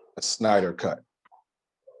a Snyder Cut?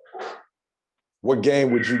 What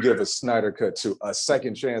game would you give a Snyder Cut to? A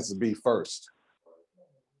second chance to be first?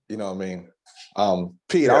 You know what I mean?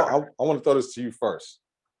 Pete, I want to throw this to you first.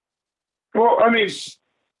 Well, I mean, it's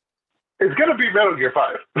going to be Metal Gear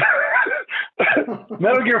 5.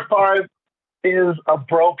 Metal Gear 5 is a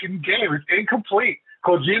broken game. It's incomplete.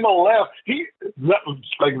 Kojima left.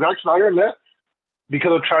 Like Zack Snyder left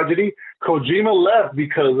because of tragedy. Kojima left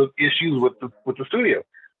because of issues with the studio.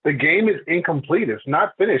 The game is incomplete. It's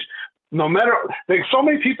not finished. No matter, like, so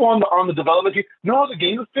many people on the development team, no, the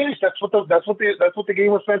game is finished. That's what the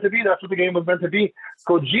game was meant to be. That's what the game was meant to be.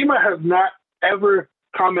 Kojima has not ever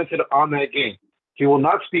commented on that game. He will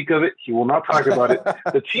not speak of it. He will not talk about it.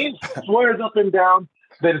 The team swears up and down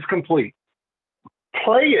that it's complete.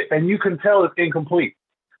 Play it, and you can tell it's incomplete.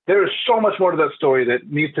 There is so much more to that story that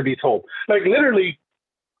needs to be told. Like, literally,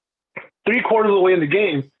 3/4 of the way in the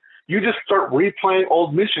game, you just start replaying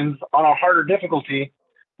old missions on a harder difficulty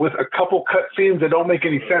with a couple cut scenes that don't make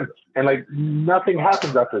any sense. And, like, nothing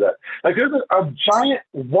happens after that. Like, there's a giant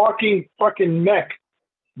walking fucking mech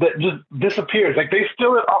that just disappears. Like, they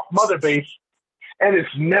steal it off Mother Base, and it's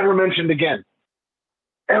never mentioned again.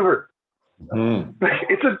 Ever. Like,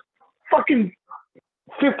 it's a fucking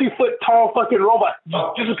 50-foot tall fucking robot.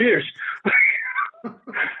 Just disappears.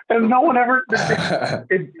 And no one ever,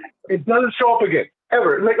 it doesn't show up again.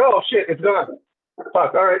 Ever. Like, oh shit, it's gone.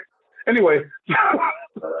 Fuck, all right. Anyway.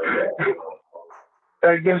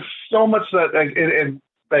 Like, there's so much that, and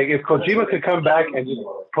like, if Kojima could come back and just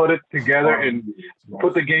put it together and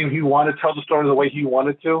put the game he wanted, tell the story the way he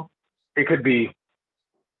wanted to, it could be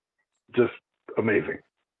just amazing.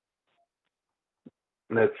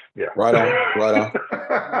 And that's, yeah. Right on.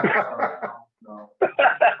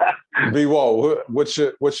 B-Wall, what's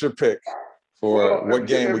your pick for what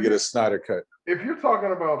game we get a Snyder Cut? If you're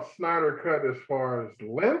talking about Snyder Cut as far as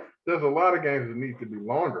length, there's a lot of games that need to be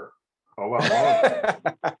longer. A lot longer.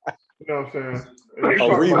 You know what I'm saying? If you're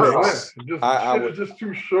talking about length, it's just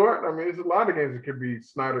too short. I mean, there's a lot of games that could be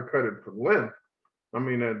Snyder Cutted for length. I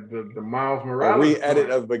mean, the Miles Morales. A re-edit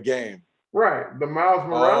of the game. Right. The Miles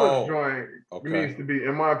Morales joint needs to be,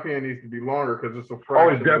 in my opinion, needs to be longer because it's a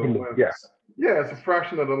fraction of the length. Yeah, it's a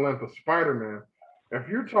fraction of the length of Spider-Man. If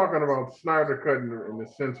you're talking about Snyder Cut in the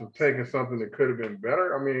sense of taking something that could have been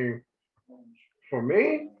better, I mean, for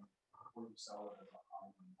me,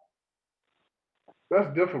 that's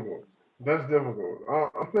difficult.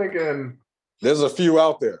 I'm thinking there's a few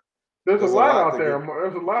out there. There's a lot out there.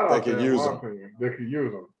 There's a lot out there. In my opinion, they could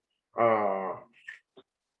use them.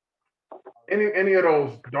 Any of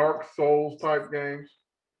those Dark Souls type games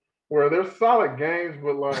where they're solid games,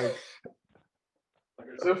 but like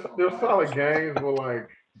they're solid games, but like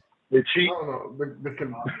they cheat. I don't know.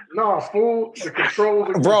 The controls.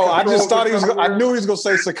 Bro, I just thought I knew he was gonna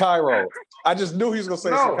say Sekiro. I just knew he was gonna say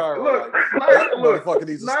Sekiro. Look, Snyder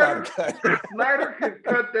needs a Snyder Cut. Snyder could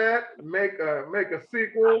cut that, make a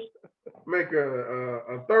sequel, make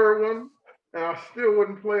a third one, and I still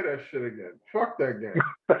wouldn't play that shit again. Fuck that game.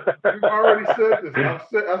 You've already said this.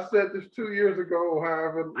 I said this 2 years ago,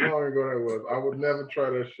 however long ago that was. I would never try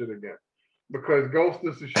that shit again. Because Ghost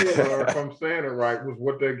of Tsushima, if I'm saying it right, was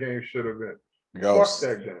what that game should have been. Ghost. Fuck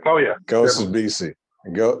that game. Oh yeah. Ghost is BC.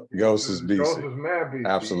 Ghost is Ghost BC. was mad beastie.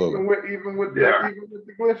 Absolutely. Even with Yeah.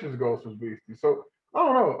 the glitches, Ghost was beastie. So I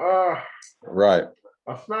don't know. Right.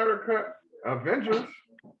 A Snyder cut Avengers.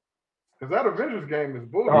 Because that Avengers game is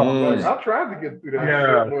bullshit. Mm. Like, I tried to get through that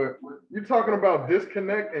Yeah. shit, but you're talking about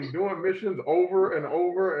disconnect and doing missions over and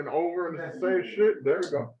over and over and it's the same shit. There we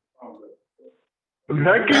go.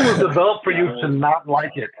 That game was developed for you to not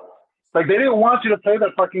like it. Like they didn't want you to play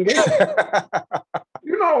that fucking game.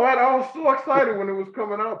 You know what? I was so excited when it was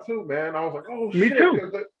coming out too, man. I was like, oh Me shit.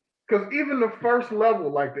 too. Because even the first level,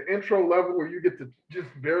 like the intro level where you get to just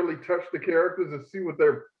barely touch the characters and see what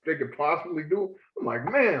they could possibly do. I'm like,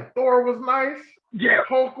 man, Thor was nice. Yeah.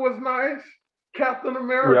 Hulk was nice. Captain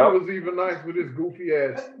America was even nice with his goofy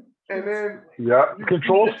ass. And then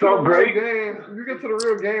controls felt great. You get to the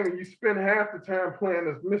real game and you spend half the time playing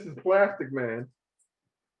as Mrs. Plastic Man,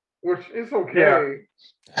 which is okay. Yeah.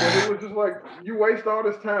 But it was just like you waste all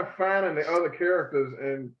this time finding the other characters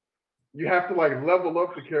and you have to like level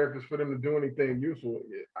up the characters for them to do anything useful.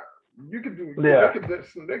 You could do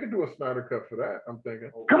they could do a Snyder cut for that, I'm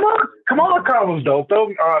thinking. Kamala Khan was dope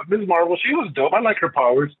though. Ms. Marvel, she was dope. I like her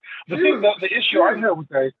powers. The issue I had with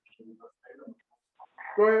that.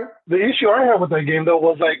 Go ahead. The issue I had with that game though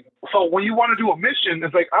was like, so when you want to do a mission,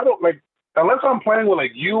 it's like I don't like unless I'm playing with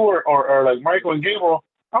like you or like Michael and Gabriel,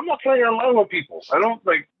 I'm not playing alone with people. I don't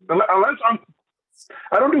like unless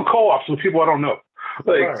I don't do co-ops with people I don't know.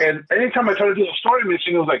 Like, and anytime I try to do a story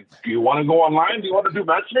mission, it was like, do you want to go online? Do you want to do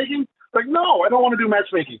matchmaking? Like, no, I don't want to do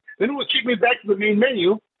matchmaking. Then it would keep me back to the main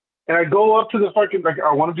menu, and I go up to the fucking like,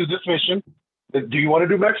 I want to do this mission. Do you want to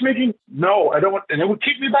do matchmaking? No, I don't want. And it would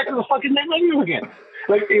keep me back to the fucking main menu again.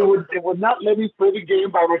 Like, it would not let me play the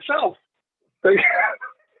game by myself. Like,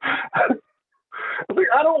 like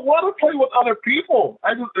I don't want to play with other people.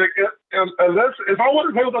 I just like unless if I want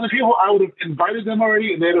to play with other people, I would have invited them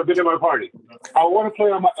already, and they'd have been in my party. I want to play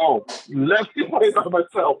on my own. Let me play by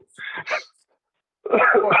myself.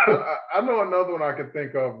 I know another one I can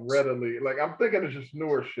think of readily. Like I'm thinking it's just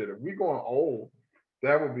newer shit. If we going old,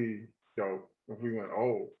 that would be dope. If we went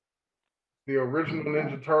old, the original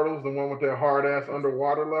Ninja Turtles, the one with their hard ass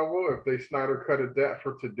underwater level. If they Snyder cutted that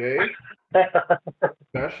for today,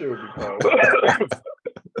 that shit would be cold.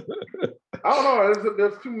 I don't know.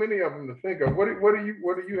 There's too many of them to think of. What do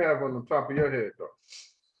you have on the top of your head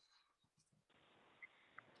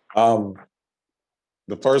though?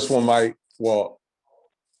 The first one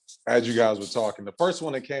as you guys were talking, the first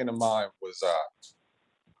one that came to mind was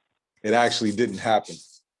it actually didn't happen,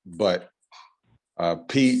 but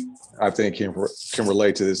Pete, I think can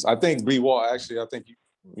relate to this. I think B-Wall, actually, I think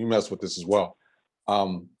you mess with this as well.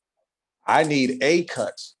 I need a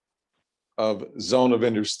cut of Zone of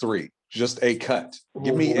Enders 3. Just a cut.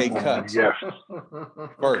 Give me a cut. Yes.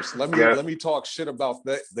 First, let me talk shit about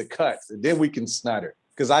the cut, and then we can Snyder.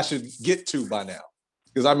 Because I should get to by now.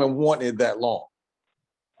 Because I've been wanting it that long.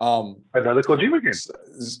 Another Kojima game.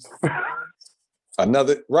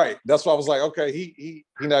 Another, right. That's why I was like, okay, he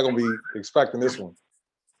not gonna be expecting this one.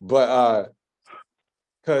 But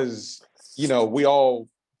because we all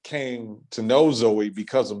came to know Zoe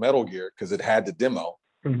because of Metal Gear, because it had the demo.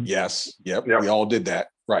 Mm-hmm. Yes, yep, we all did that.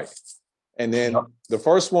 Right. And then the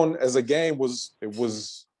first one as a game was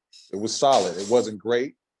solid. It wasn't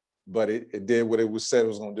great, but it did what it was said it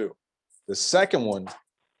was gonna do. The second one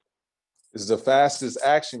is the fastest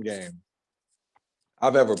action game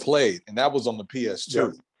I've ever played, and that was on the PS2.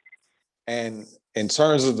 Yep. And in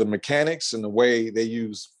terms of the mechanics and the way they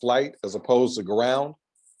use flight as opposed to ground,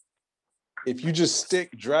 if you just stick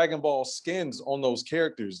Dragon Ball skins on those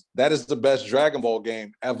characters, that is the best Dragon Ball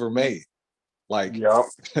game ever made. Like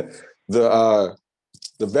the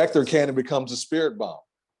vector cannon becomes a spirit bomb.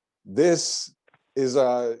 This is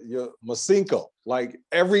your Masenko. Like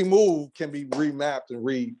every move can be remapped and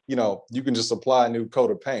you can just apply a new coat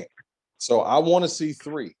of paint. So I want to see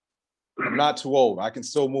 3. I'm not too old. I can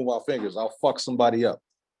still move my fingers. I'll fuck somebody up.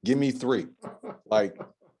 Give me 3. Like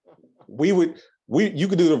you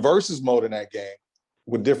could do the versus mode in that game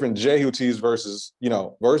with different JHUTs versus.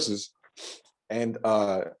 And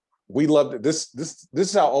we loved it. This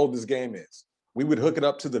is how old this game is. We would hook it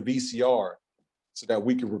up to the VCR so that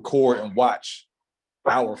we could record and watch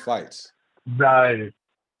our fights. Nice.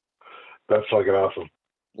 That's fucking awesome.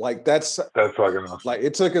 Like that's fucking awesome. Like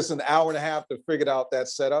it took us an hour and a half to figure out that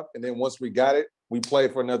setup, and then once we got it, we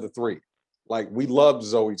played for another 3. Like we loved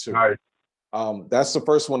Zoe 2. Right. That's the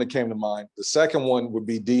first one that came to mind. The second one would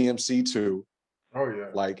be DMC 2. Oh yeah.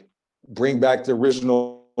 Like bring back the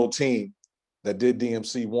original team that did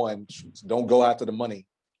DMC 1. Don't go after the money.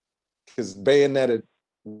 Because Bayonetta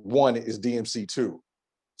 1 is DMC 2.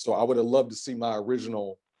 So I would have loved to see my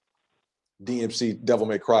original DMC Devil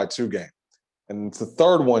May Cry 2 game. And the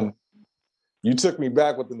third one, you took me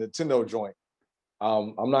back with the Nintendo joint.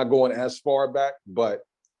 I'm not going as far back, but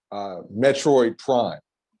Metroid Prime.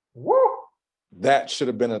 Woo! That should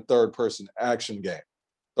have been a third-person action game,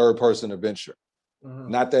 third-person adventure,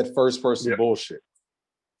 not that first-person bullshit.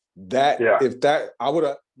 If that, I would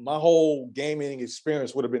have, my whole gaming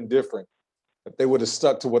experience would have been different if they would have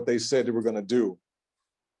stuck to what they said they were going to do.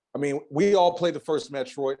 I mean, we all played the first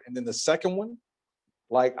Metroid, and then the second one,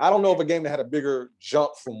 like, I don't know of a game that had a bigger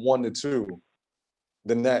jump from 1 to 2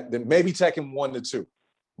 than that, than maybe Tekken 1 to 2.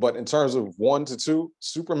 But in terms of 1 to 2,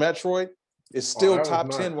 Super Metroid is still top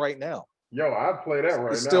 10 right now. Yo, I'd play that right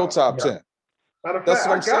now. It's still top 10. Matter of That's fact,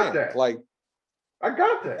 what I'm I saying. got that. Like, I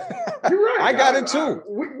got that. You're right. I got it too.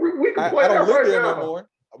 We can play I don't that live right there now. no more,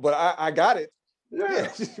 but I got it. Yeah.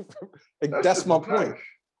 That's my point.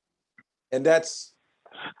 Nice.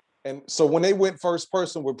 And so when they went first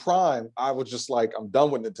person with Prime, I was just like, I'm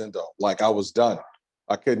done with Nintendo. Like I was done.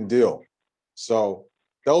 I couldn't deal. So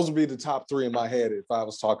those would be the top 3 in my head if I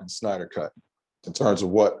was talking Snyder Cut in terms of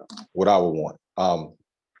what I would want.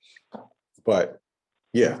 But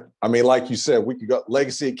yeah, I mean, like you said, we could go.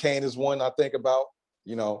 Legacy of Kain is one I think about.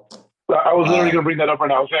 You know, I was literally going to bring that up right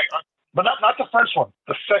now. I was saying, but not the first one,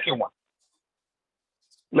 the second one.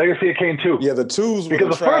 Legacy of Kain 2. Yeah, the 2s were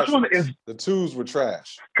because the first one is the 2s were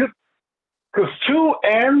trash. Because 2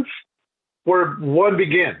 ends where 1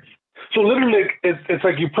 begins. So literally, it's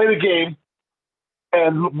like you play the game,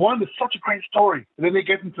 and 1 is such a great story. And then they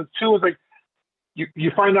get into 2, it's like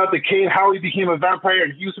you find out that Kain, how he became a vampire,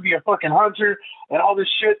 and he used to be a fucking hunter, and all this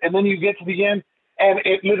shit. And then you get to the end, and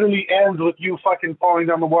it literally ends with you fucking falling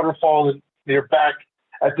down the waterfall, and they're back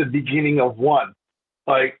at the beginning of 1.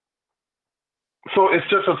 Like, so it's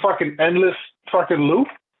just a fucking endless fucking loop.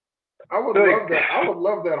 I would love that. I would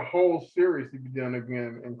love that whole series to be done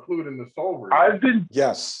again, including the Soul Reaper. I've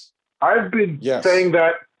been saying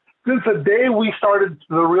that since the day we started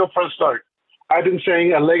the real first start. I've been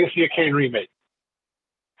saying a Legacy of Kain remake.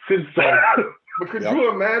 Since then. But could you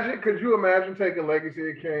imagine taking Legacy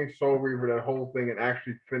of Kain, Soul Reaper, that whole thing, and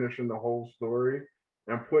actually finishing the whole story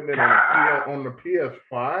and putting it on the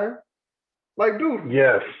PS5? Like, dude,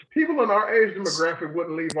 yes. People in our age demographic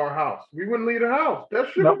wouldn't leave our house. We wouldn't leave the house. That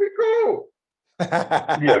shit would be cool.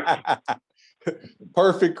 Yes.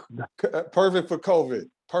 Perfect for COVID.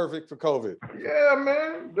 Perfect for COVID. Yeah,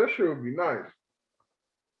 man. That shit would be nice.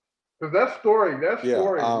 Because that story,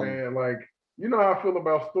 man, like, you know how I feel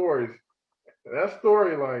about stories. That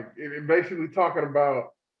story, like, it basically talking about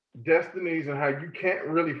destinies and how you can't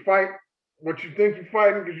really fight what you think you're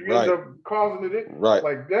fighting because you end up causing it. Right.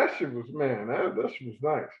 Like, that shit was, man, that shit was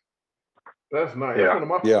nice. That's nice. Yeah. That's one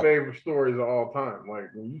of my favorite stories of all time. Like,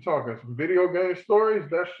 when you talking some video game stories,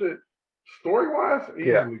 that shit, story-wise,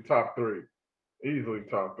 easily top 3. Easily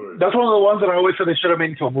top 3. That's one of the ones that I always said they should have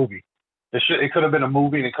made into a movie. It could have been a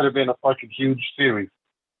movie, and it could have been a fucking huge series.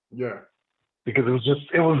 Yeah. Because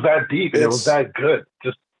it was that deep, and it was that good.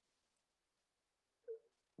 Just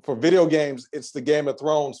for video games, it's the Game of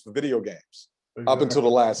Thrones for video games up until the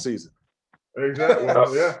last season. Exactly.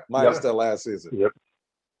 Yeah. Minus that last season. Yep.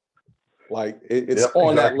 Like it's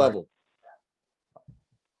on that level.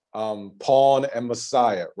 Pawn and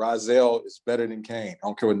Messiah. Raziel is better than Kain. I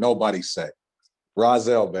don't care what nobody say.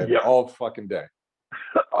 Raziel, baby, all fucking day.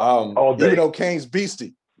 All day. Even though Kane's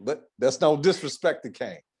beastie, but that's no disrespect to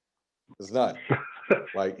Kain. It's not.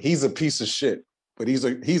 Like, he's a piece of shit, but he's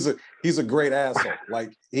a great asshole.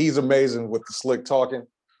 Like, he's amazing with the slick talking.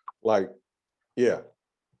 Like, yeah.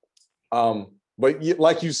 But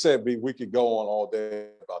like you said, B, we could go on all day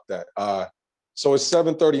about that. So it's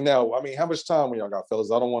 7:30 now. I mean, how much time we y'all got,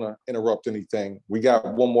 fellas? I don't want to interrupt anything. We got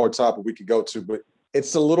one more topic we could go to, but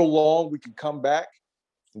it's a little long. We can come back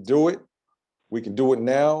and do it. We can do it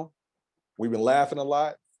now. We've been laughing a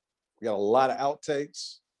lot. We got a lot of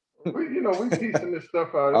outtakes. We piecing this stuff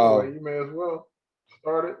out anyway. You may as well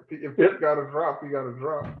start it. If it's got to drop, you got to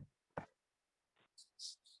drop.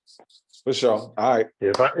 For sure. All right.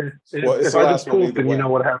 If it's I just pooped, then you know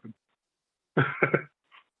what happened.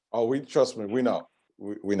 Oh, trust me, we know.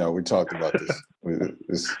 We know. We talked about this.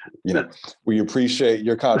 We appreciate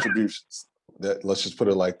your contributions. Let's just put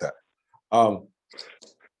it like that.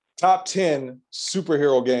 Top 10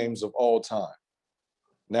 superhero games of all time.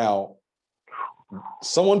 Now,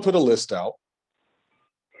 someone put a list out.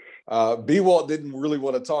 B Walt didn't really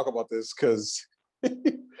want to talk about this because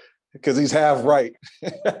he's half right.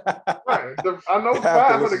 Right. I know Half the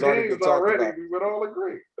 5 of list the has already games been talked already. about. We would all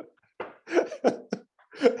agree.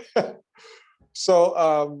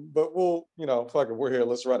 So, but we'll, fuck it, we're here.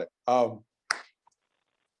 Let's run it.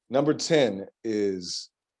 Number 10 is,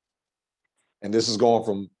 and this is going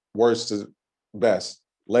from worst to best,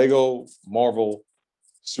 Lego Marvel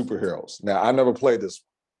Superheroes. Now, I never played this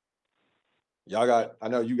one. I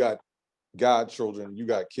know you got godchildren, you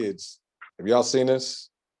got kids. Have y'all seen this?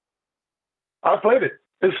 I played it.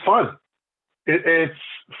 It's fun. It's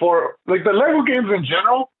for like the Lego games in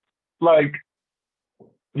general. Like,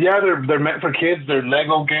 yeah, they're meant for kids. They're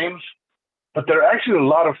Lego games, but they're actually a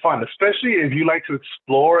lot of fun, especially if you like to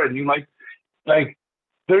explore and you like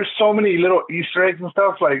there's so many little Easter eggs and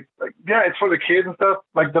stuff. Like yeah, it's for the kids and stuff.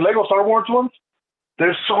 Like the Lego Star Wars ones.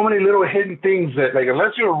 There's so many little hidden things that, like,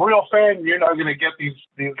 unless you're a real fan, you're not gonna get these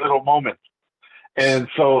little moments. And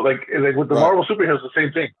so, like with the Marvel superheroes, the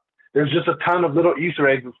same thing. There's just a ton of little Easter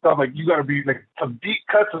eggs and stuff. Like, you got to be like some deep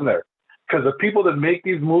cuts in there, because the people that make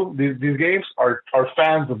these games are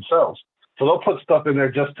fans themselves. So they'll put stuff in there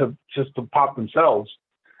just to pop themselves.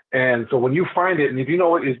 And so when you find it, and if you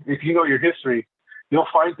know your history, you'll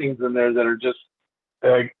find things in there that are just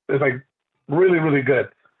it's like really, really good.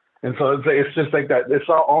 And so it's just like that. It's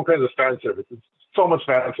all kinds of fan service. It's so much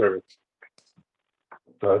fan service.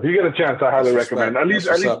 So if you get a chance, I highly recommend. At least.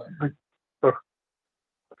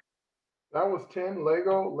 That was 10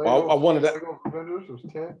 Lego. I wanted that. Lego Avengers was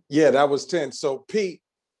 10. Yeah, that was 10. So Pete,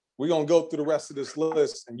 we're gonna go through the rest of this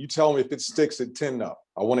list, and you tell me if it sticks at 10 now.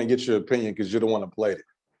 I want to get your opinion because you're the one that played it.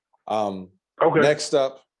 Okay. Next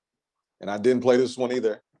up, and I didn't play this one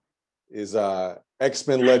either, is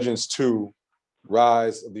X-Men Legends 2: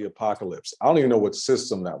 Rise of the Apocalypse. I don't even know what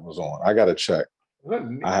system that was on. I gotta check.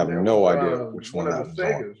 I have no idea which one that was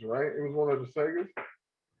Segas, on. Right? It was one of the Segas.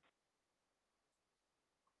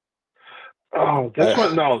 Oh, this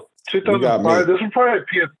one, no. 2005. This one probably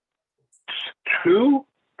PS2,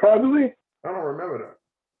 probably. I don't remember that.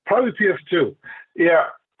 Probably PS2. Yeah,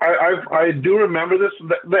 I do remember this.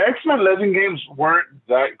 The X-Men Legend games weren't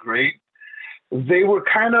that great. They were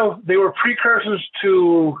precursors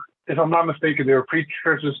to, if I'm not mistaken, they were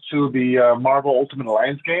precursors to the Marvel Ultimate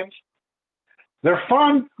Alliance games. They're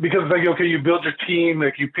fun because, like, okay, you build your team,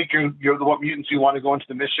 like you pick what mutants you want to go into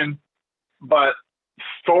the mission, but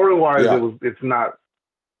story-wise, it's not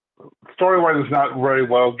very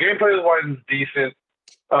well. Gameplay-wise, it's decent.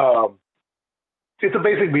 It's a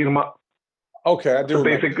basic beat 'em up. Okay, I do.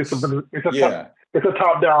 It's a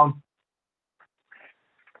top-down.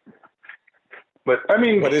 But I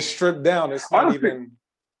mean, but it's stripped down. It's not even.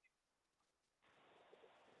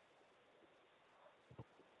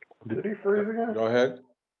 Did he freeze again? Go ahead.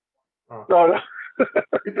 Oh. No.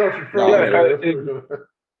 He thought you froze.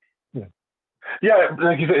 Yeah,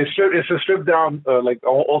 like you said, it's a stripped down like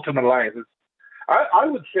Ultimate Alliance. I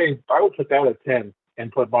would put that at 10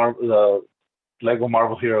 and put Lego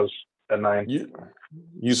Marvel Heroes at 9.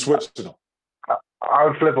 You switched to them. I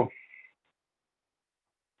would flip them.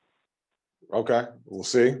 Okay, we'll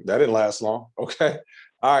see. That didn't last long. Okay,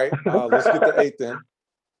 all right. Let's get to 8 then.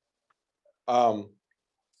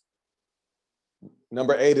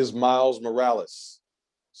 Number 8 is Miles Morales,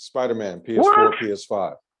 Spider-Man, PS4, what?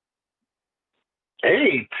 PS5.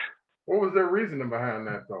 8. What was their reasoning behind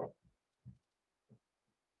that, though?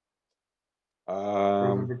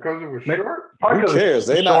 Was it because it was short? Who cares?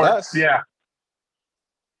 They're not us. Yeah.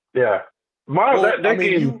 Miles, that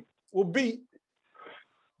game will be.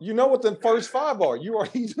 You know what the first 5 are. You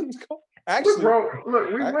already actually.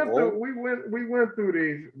 Look, we went through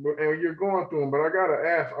these, and you're going through them. But I gotta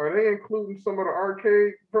ask: are they including some of the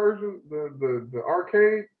arcade versions, the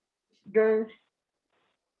arcade games?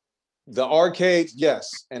 The arcades,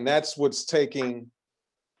 yes, and that's what's taking.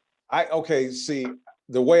 See,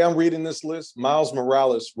 the way I'm reading this list, Miles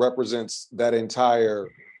Morales represents that entire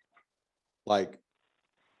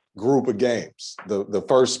group of games. The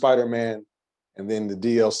first Spider-Man, and then the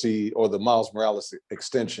DLC or the Miles Morales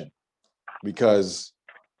extension, because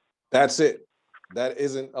that's it. That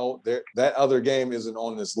isn't that other game isn't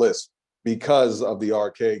on this list because of the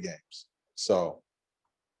arcade games. So,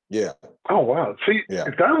 yeah. Oh wow! See,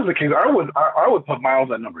 if that was the case, I would put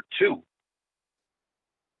Miles at number 2.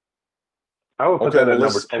 I would put that at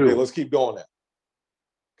number 2. Okay, let's keep going now.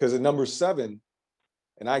 Because at number 7,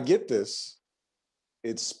 and I get this,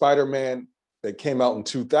 it's Spider-Man that came out in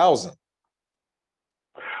 2000.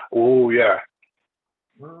 Oh yeah.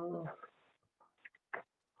 That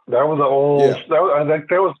was an old. Yeah. I think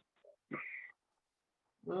that was.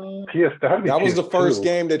 That was the first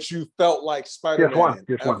game that you felt like Spider-Man in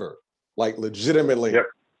PS1. ever. Like legitimately. Yep.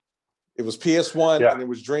 It was PS1 and it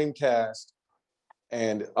was Dreamcast.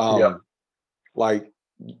 And like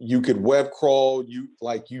you could web crawl,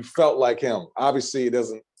 you felt like him. Obviously, it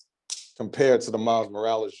doesn't compare to the Miles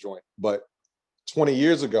Morales joint, but 20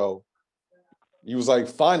 years ago, you was like,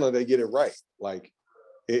 finally they get it right. Like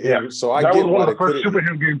so I get why they put it.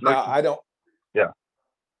 Superhero games. Now I don't. Yeah.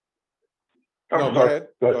 No, go ahead.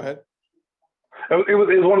 Go ahead. It was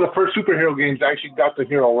one of the first superhero games that actually got the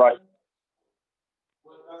hero right.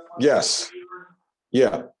 Yes.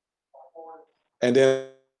 Yeah. And then.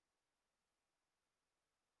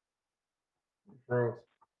 Bro.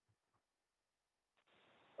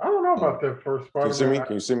 I don't know about that first Spider-Man.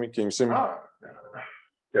 Can you see me? Yeah,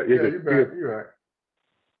 you back. You back.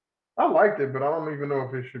 I liked it, but I don't even know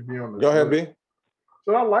if it should be on the Go ahead, list. B.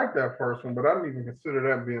 So I like that first one, but I didn't even consider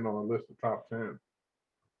that being on the list of top 10.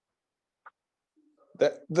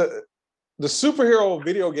 That the superhero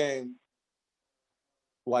video game,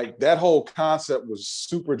 like that whole concept was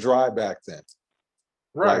super dry back then.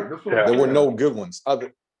 Right. Like, there were no good ones.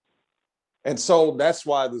 And so that's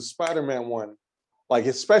why the Spider-Man one, like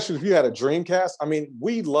especially if you had a Dreamcast, I mean,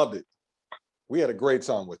 we loved it. We had a great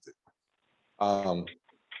time with it.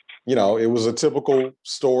 You know, it was a typical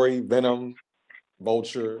story, Venom,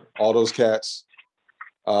 Vulture, all those cats.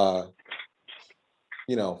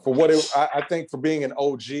 You know, for what I think for being an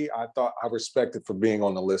OG, I respect it for being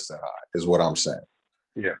on the list that high, is what I'm saying.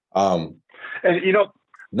 Yeah. And you know,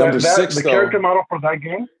 number 6, the character model for that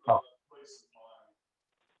game.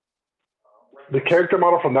 The character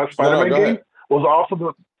model from that Spider-Man game was also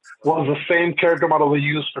the same character model they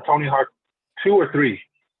used for Tony Hawk 2 or 3.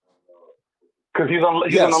 Because he's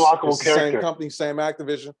an unlockable character. Same company, same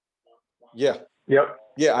Activision. Yeah. Yep.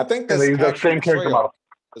 Yeah, I think that's the same character model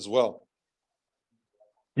as well.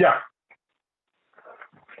 Yeah.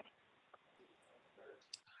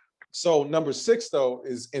 So number 6 though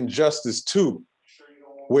is Injustice 2,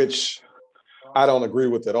 which I don't agree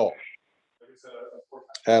with at all.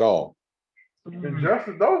 At all.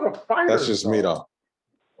 Injustice, those are fighters. That's just me though.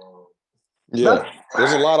 Yeah,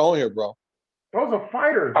 there's a lot on here, bro. Those are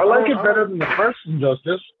fighters. I like it better than the first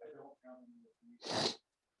Injustice.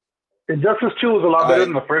 Injustice 2 is a lot better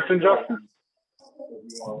than the first Injustice.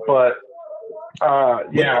 But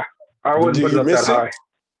yeah, I wouldn't put it up that high.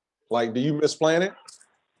 Like, do you miss playing it?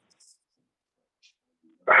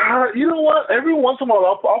 You know what? Every once in a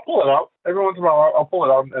while, I'll pull it out. Every once in a while, I'll pull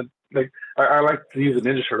it out. And like, I like to use the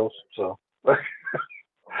Ninja Turtles. So.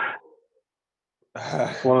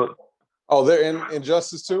 Oh, they're in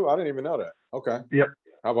Injustice 2? I didn't even know that. Okay. Yep.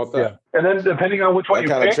 How about that? Yeah. And then depending on which one you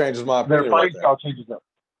pick, that kind of changes my opinion. Their fight style changes up.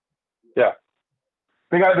 Yeah.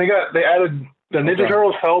 They added the Ninja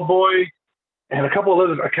Turtles, Hellboy, and a couple of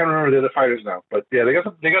others. I can't remember the other fighters now, but yeah, they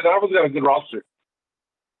obviously got a good roster.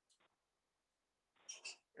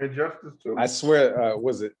 Injustice 2. I swear,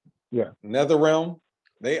 was it? Yeah. NetherRealm?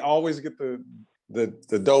 They always get the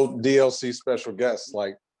dope DLC special guests.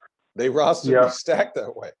 Like, they roster be stacked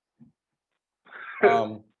that way.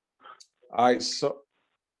 All right, so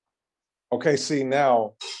okay, see,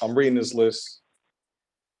 now I'm reading this list.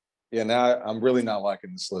 Yeah, now I'm really not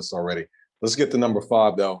liking this list already. Let's get to number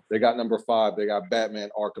 5 though. They got number 5. They got Batman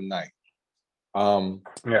Arkham Knight. Yeah,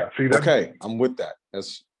 see that? Okay, I'm with that.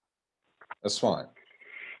 That's fine.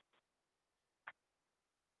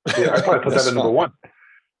 Yeah, I probably put that at number 1.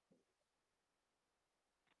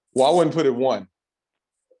 Well, I wouldn't put it 1.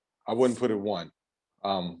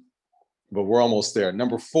 But we're almost there.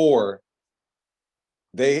 Number 4,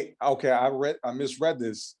 I misread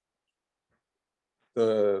this.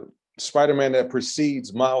 The Spider-Man that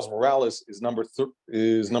precedes Miles Morales is number 4.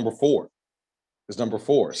 Is number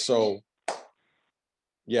 4. So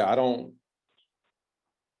yeah, I don't.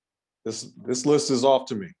 This list is off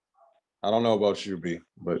to me. I don't know about you, B,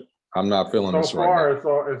 but I'm not feeling this right now. So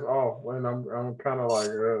far, it's off, and I'm kind of like,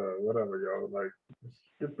 whatever, yo. Like,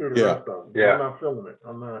 get through the rest of them. Yeah. I'm not feeling it.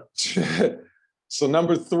 I'm not. So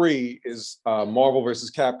number 3 is Marvel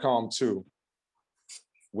vs. Capcom 2,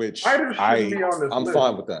 which I'm fine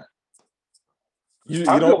with that. You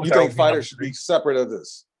think fighters should be separate of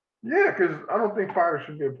this? Yeah, because I don't think fighters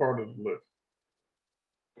should be a part of the list.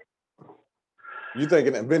 You think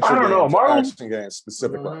an adventure game, action game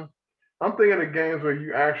specifically? Mm-hmm. I'm thinking of games where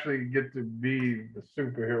you actually get to be the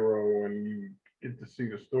superhero and you get to see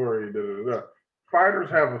the story. Fighters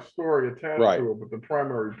have a story attached to it, but the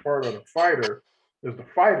primary part of the fighter is the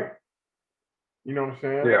fighting. You know what I'm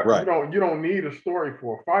saying? Yeah, right. You don't need a story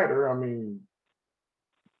for a fighter. I mean,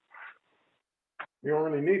 you don't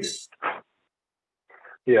really need it.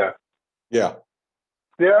 Yeah. Yeah.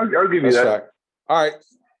 Yeah, I'll give you That's that. fact. All right.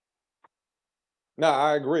 No,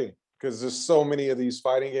 I agree. Because there's so many of these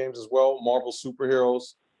fighting games as well. Marvel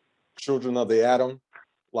superheroes, Children of the Atom,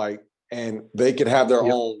 like, and they could have their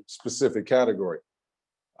own specific category.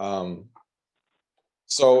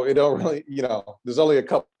 So it don't really, there's only a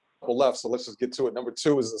couple left. So let's just get to it. Number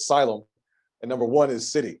 2 is Asylum, and number 1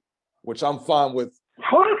 is City, which I'm fine with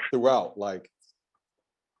throughout. Like,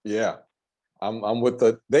 yeah, I'm with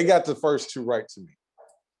they got the first 2 right to me.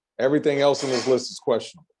 Everything else in this list is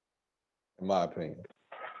questionable, in my opinion.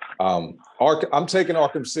 I'm taking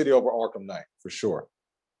Arkham City over Arkham Knight for sure.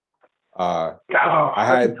 That's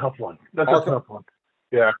a tough one. That's a tough one.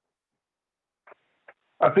 Yeah.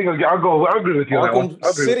 I think I'll agree with you on that one.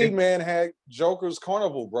 Arkham City, man, had Joker's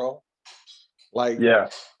Carnival, bro. Like, yeah.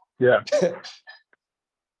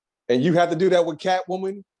 And you had to do that with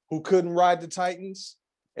Catwoman, who couldn't ride the Titans,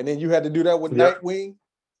 and then you had to do that with Nightwing,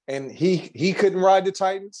 and he couldn't ride the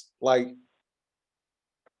Titans. Like,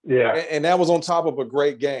 and that was on top of a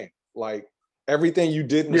great game. Like, everything you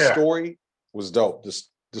did in the story was dope.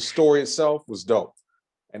 The story itself was dope.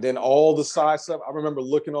 And then all the side stuff, I remember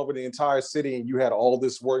looking over the entire city and you had all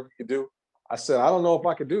this work you could do. I said, I don't know if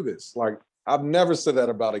I could do this. Like, I've never said that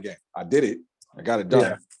about a game. I did it. I got it done.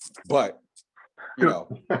 Yeah. But,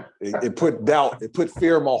 it put doubt, it put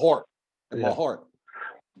fear in my heart.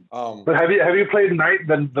 But have you played the Night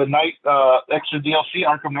extra DLC,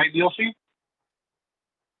 Arkham Knight DLC?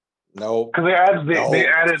 No. Because they added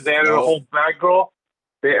a whole Batgirl.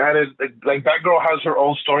 They added like Batgirl has her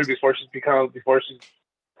own story before she's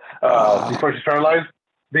paralyzed.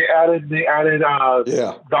 They added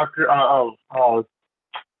Dr.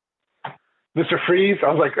 Mr. Freeze.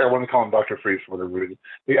 I was like, I want to call him Dr. Freeze for whatever reason.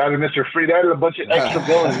 They added Mr. Freeze. They added a bunch of extra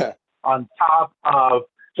villains on top of,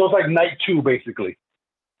 so it's like Night 2 basically.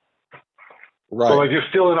 Right. So like you're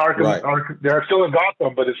still in Arkham, they're still in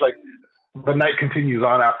Gotham, but it's like the night continues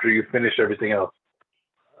on after you finish everything else.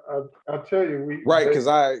 I'll tell you, because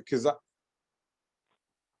I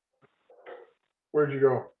where'd you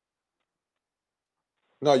go?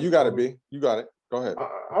 No, you got it, B. You got it. Go ahead.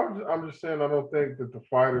 I'm just saying I don't think that the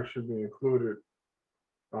fighter should be included,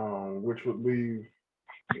 which would leave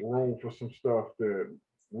room for some stuff that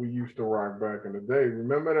we used to rock back in the day.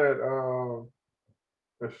 Remember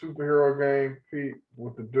that superhero game, Pete,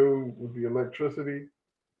 with the dude with the electricity?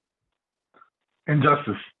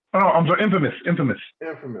 Injustice. Oh, I'm sorry, Infamous. Yes,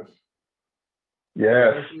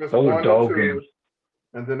 Infamous those are dope games.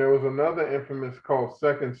 And then there was another Infamous called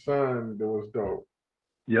Second Son that was dope.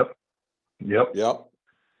 Yep. Infamous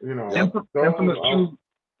 2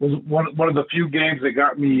 was one of the few games that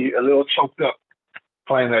got me a little choked up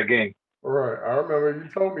playing that game. Right. I remember you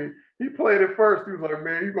told me he played it first. He was like,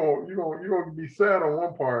 "Man, you gonna be sad on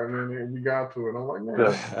one part," and then we got to it. I'm like,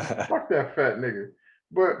 "Man, fuck that fat nigga."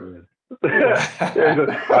 But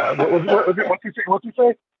what's he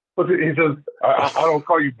say? He says, I don't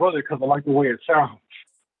call you brother because I like the way it sounds.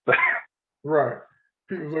 Right.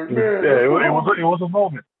 People was like, man. Yeah, it was a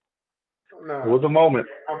moment. No. It was a moment.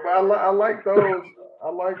 I like those. I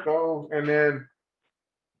like those. And then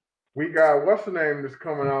we got, what's the name that's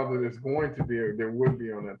coming out that is going to be, that would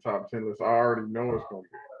be on that top 10 list. I already know it's going to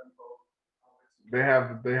be. They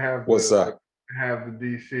have what's that? Have the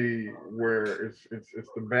DC where it's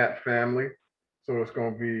the Bat family. So it's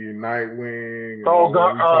going to be Nightwing. We talked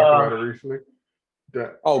about it recently.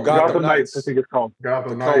 Gotham Knights. I think it's called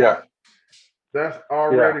Gotham Knights. That's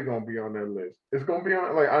already going to be on that list. It's going to be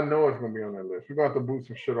on, I know it's going to be on that list. We're going to have to boot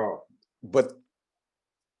some shit off. But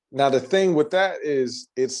now the thing with that is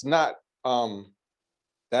it's not,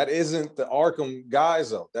 that isn't the Arkham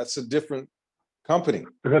guys though. That's a different company.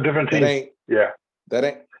 It's a different team. That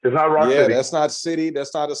ain't. It's not Rocksteady. That's not City.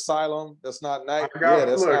 That's not Asylum. That's not Night. I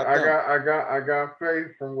got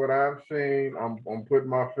faith from what I've seen. I'm putting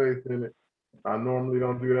my faith in it. I normally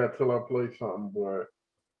don't do that till I play something, but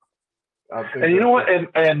I think. And you know what?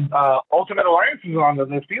 And Ultimate Alliance is on the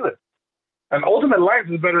list either. And Ultimate Alliance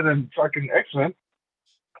is better than fucking X-Men.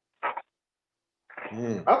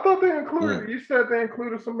 I thought they included. You said they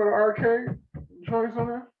included some of the arcade joints on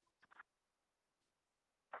there.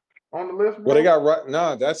 On the list, bro? Well, they got right.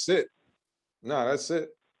 No, that's it. None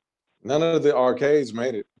of the arcades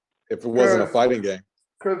made it if it wasn't a fighting game.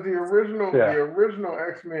 Because the original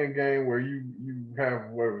X-Men game where you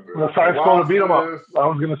have what was it? The side scroller beat 'em up. I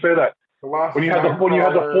was gonna say that. When you had the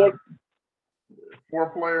four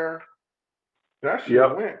player, that shit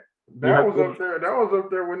went. That was up there. That was up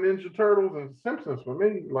there with Ninja Turtles and Simpsons for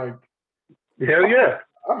me. Like, hell yeah!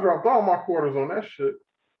 I dropped all my quarters on that shit.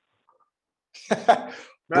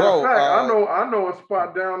 Matter Bro, of fact, I know a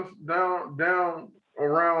spot down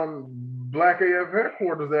around Black AF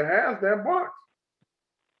headquarters that has that box.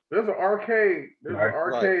 There's an arcade. There's an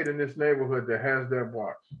arcade in this neighborhood that has that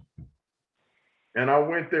box. And I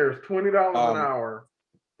went there. It's $20 an hour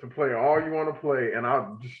to play all you want to play, and I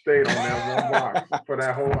just stayed on that one box for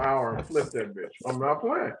that whole hour and flipped that bitch. I'm not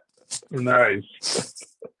playing. Nice.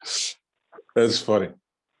 That's funny.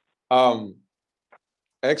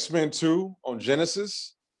 X-Men 2 on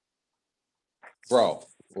Genesis, bro.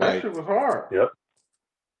 That Like shit was hard. Yep.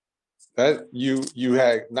 that, you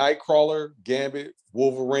had Nightcrawler, Gambit,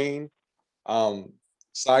 Wolverine,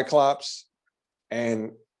 Cyclops,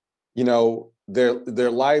 and you know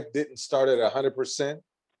their life didn't start at 100%.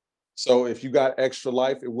 So if you got extra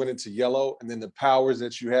life, it went into yellow, and then the powers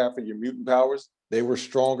that you have for your mutant powers, they were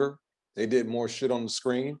stronger. They did more shit on the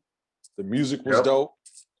screen. The music was dope.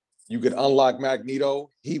 You could unlock Magneto.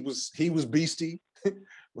 He was beastie,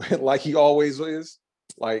 like he always is.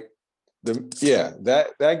 Like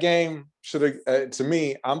that game should have. To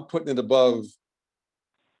me, I'm putting it above.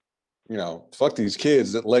 You know, fuck these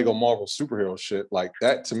kids that Lego Marvel superhero shit. Like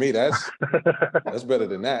that, to me, that's better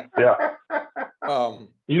than that. Yeah.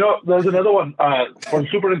 You know, there's another one from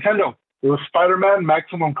Super Nintendo. It was Spider-Man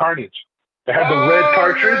Maximum Carnage. It had the red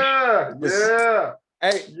cartridge. Yeah.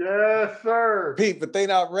 Hey, yes, sir. Pete, but they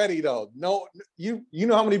not ready though. No, you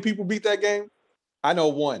know how many people beat that game? I know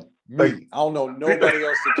one. Me. I don't know nobody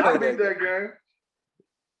else to play that game.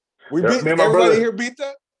 We beat everybody here beat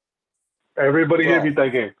that? Everybody here beat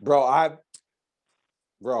that game. Bro,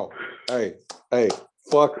 hey,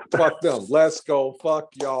 fuck them. Let's go.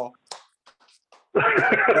 Fuck y'all.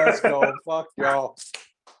 Let's go. Fuck y'all.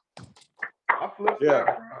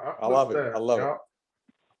 I love it. I love it.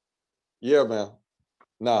 Yeah, man.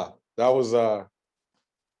 Nah, that was that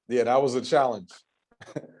was a challenge.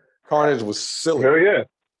 Carnage was silly. Hell yeah.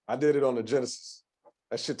 I did it on the Genesis.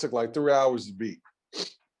 That shit took like 3 hours to beat.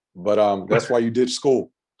 But that's why you did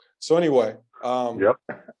school. So anyway,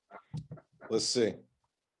 let's see.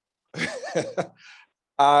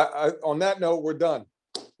 On that note, we're done.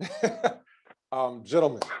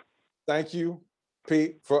 Gentlemen, thank you,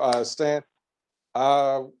 Pete, for staying.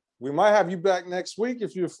 We might have you back next week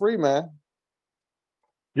if you're free, man.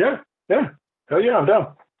 Yeah. Hell yeah, I'm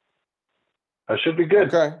down. I should be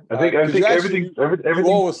good. Okay. I think everything. You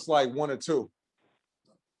owe us like 1 or 2.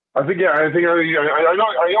 I think I owe you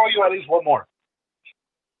at least one more.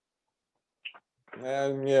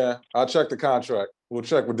 And yeah, I'll check the contract. We'll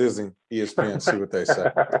check with Disney, ESPN, see what they say.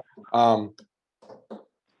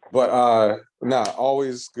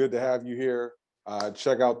 Always good to have you here.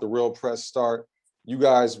 Check out the Real Press Start. You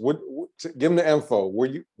guys, give them the info.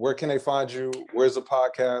 Where can they find you? Where's the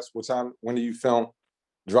podcast? What time? When do you film?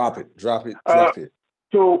 Drop it.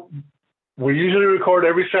 So we usually record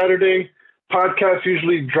every Saturday. Podcast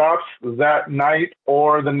usually drops that night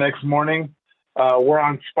or the next morning. We're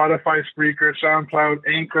on Spotify, Spreaker, SoundCloud,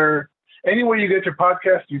 Anchor. Anywhere you get your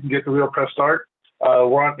podcast, you can get The Real Press Start.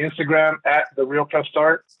 We're on Instagram at The Real Press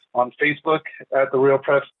Start, on Facebook at The Real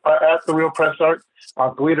Press Start,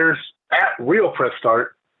 on Twitter at Real Press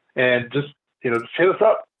Start, and just hit us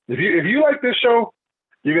up. If you like this show,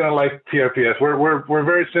 you're gonna like TRPS. We're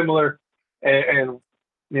very similar, and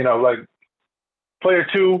like Player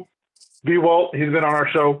 2, B Walt, he's been on our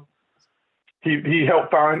show. He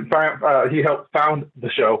helped found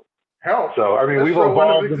the show. Help. So I mean, we've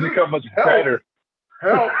evolved and become much better.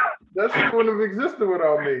 Help. That shit wouldn't have existed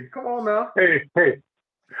without me. Come on now. Hey.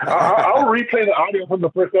 I'll replay the audio from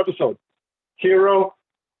the first episode. Hero,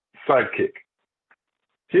 sidekick.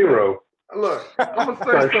 Hero. Look, I'm gonna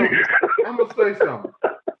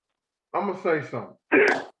say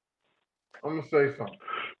something.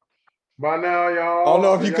 By now, y'all. I don't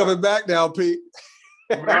know if you're coming back now, Pete.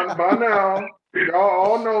 By now, y'all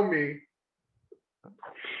all know me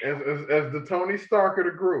as the Tony Stark of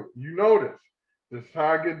the group. You know this. This is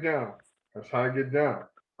how I get down. That's how I get down.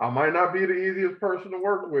 I might not be the easiest person to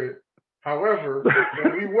work with. However,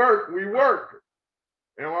 when we work.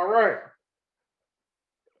 Am I right?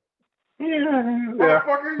 Yeah.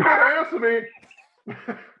 Motherfucker, you gotta answer me.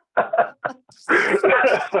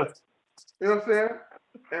 You know what I'm saying?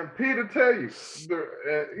 And Pete will tell you,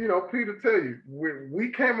 when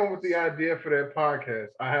we came up with the idea for that podcast,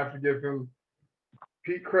 I have to give him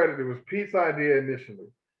Pete credit. It was Pete's idea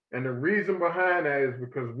initially. And the reason behind that is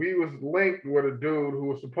because we was linked with a dude who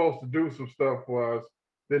was supposed to do some stuff for us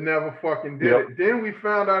that never fucking did it. Then we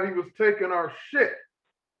found out he was taking our shit.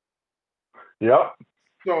 Yep.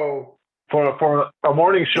 So for a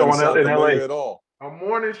morning show in LA. At all. A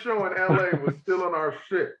morning show in LA was stealing our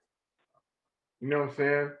shit. You know what I'm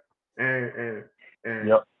saying?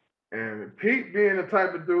 And Pete being the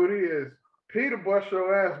type of dude he is, Peter bust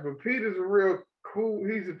your ass, but Pete is a real cool.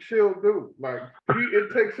 He's a chill dude. Like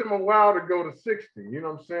it takes him a while to go to 60. You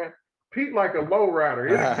know what I'm saying? Pete like a low rider.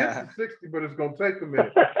 It'll get to 60, but it's gonna take a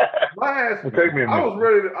minute. My ass. It'll take me a minute. I was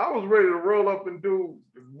ready to roll up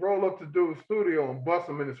to dude's studio and bust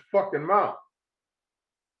him in his fucking mouth.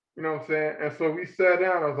 You know what I'm saying? And so we sat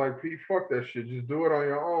down. I was like, Pete, fuck that shit. Just do it on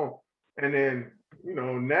your own. And then, you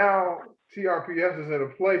know, now TRPS is in a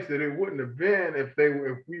place that it wouldn't have been if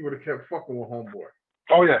we would have kept fucking with Homeboy.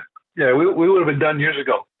 Oh yeah, we would have been done years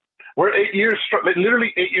ago. We're 8 years,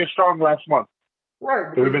 literally 8 years strong last month.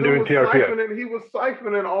 Right, so we've been doing TRPS. He was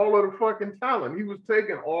siphoning all of the fucking talent. He was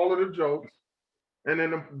taking all of the jokes and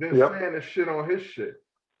then saying the shit on his shit.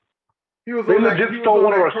 They legit stole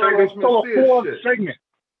one of our segments. They stole a full-on segment.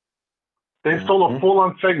 They stole a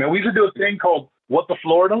full-on segment. We used to do a thing called What the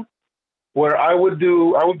Florida, where I would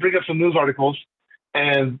bring up some news articles,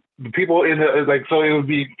 and the people in the, like, so it would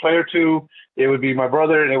be player 2, it would be my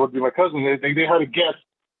brother, and it would be my cousin. They had to guess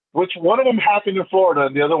which one of them happened in Florida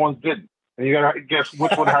and the other ones didn't. And you gotta guess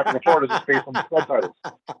which one happened in Florida just based on the subtitles.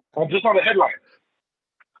 Just on the headline.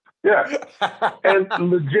 Yeah. And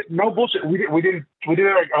legit, no bullshit. We did it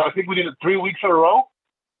like, I think we did it 3 weeks in a row.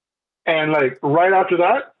 And like right after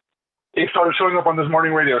that, it started showing up on this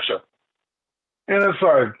morning radio show. And it's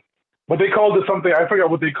like, but they called it something, I forgot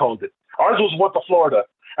what they called it. Ours was What the Florida.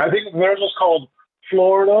 I think theirs was called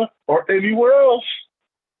Florida or Anywhere Else.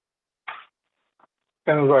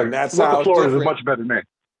 And it was like, that's What how the Florida different. is a much better name.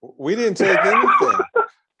 We didn't take anything.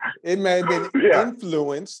 It may have been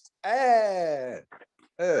influenced. Yeah,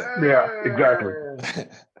 exactly.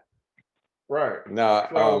 Right. Nah,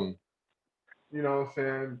 so, you know what I'm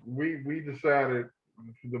saying? We decided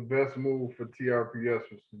the best move for TRPS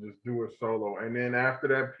was to just do it solo. And then after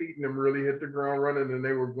that, Pete and them really hit the ground running, and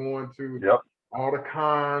they were going to all the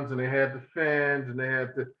cons, and they had the fans, and they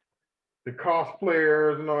had the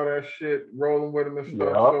cosplayers and all that shit rolling with them and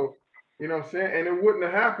stuff. So, you know what I'm saying? And it wouldn't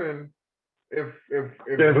have happened if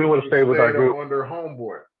we would have stayed with our group under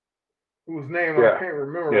Homeboy, whose name I can't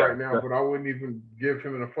remember right now, but I wouldn't even give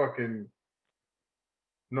him I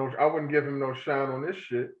wouldn't give him no shine on this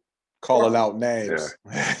shit. Calling out names.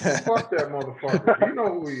 Fuck that motherfucker. You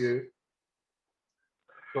know who he is.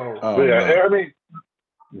 So I mean,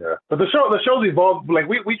 but the show's evolved. Like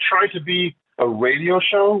we tried to be a radio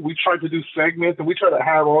show. We tried to do segments, and we try to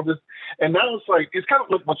have all this. And now it's like it's kind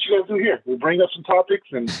of like what you guys do here. We bring up some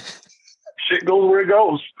topics, and shit goes where it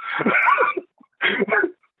goes.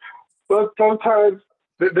 But sometimes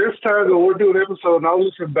there's times when we're doing an episode, and I'll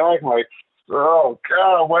listen back like, oh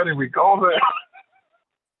God, why did we go there?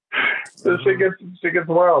 This shit gets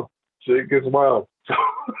wild. Shit gets wild.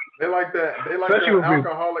 They like that. They like that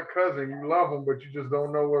alcoholic cousin. You love him, but you just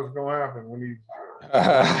don't know what's gonna happen when he.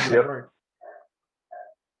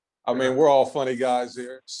 I mean, we're all funny guys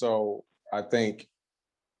here, so I think,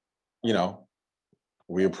 you know,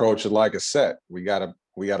 we approach it like a set. We got a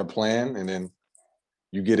plan, and then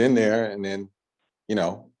you get in there, and then, you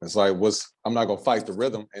know, it's like, I'm not gonna fight the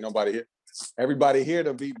rhythm. Ain't nobody here. Everybody here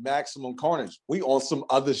to be maximum carnage. We on some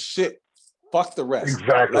other shit. Fuck the rest.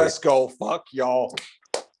 Exactly. Let's go. Fuck y'all.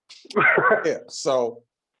 Yeah. So,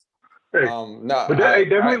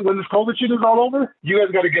 definitely when this COVID shit is all over, you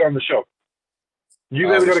guys got to get on the show. You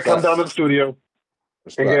guys got to come down to the studio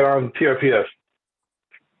and get on TRPS.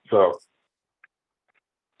 So,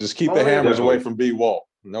 just keep the hammers away from B Wall.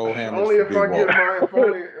 No hammers. Only if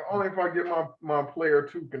I get my player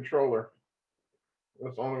 2 controller.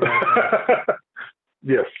 That's the only way.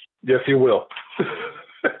 Yes, you will.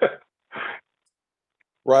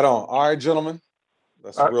 Right on. All right, gentlemen.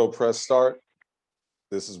 That's a real press start.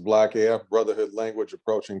 This is Black AF, Brotherhood Language,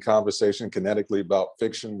 approaching conversation kinetically about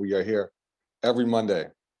fiction. We are here every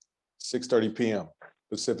Monday, 6:30 p.m.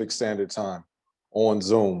 Pacific Standard Time on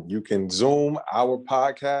Zoom. You can Zoom our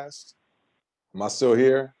podcast. Am I still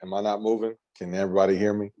here? Am I not moving? Can everybody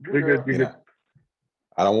hear me? You're good. You're good.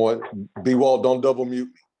 I don't want B-Wall, don't double mute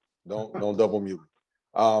me. Don't double mute me.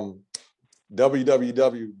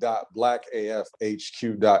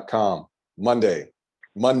 www.blackafhq.com.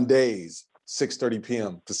 Mondays, 6:30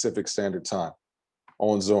 p.m. Pacific Standard Time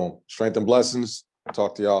on Zoom. Strength and blessings.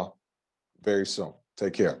 Talk to y'all very soon.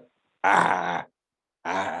 Take care.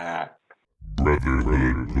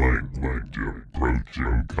 Brotherhood language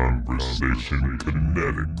approaching conversation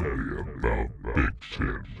kinetically about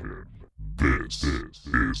fiction. This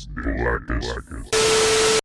is Blackest.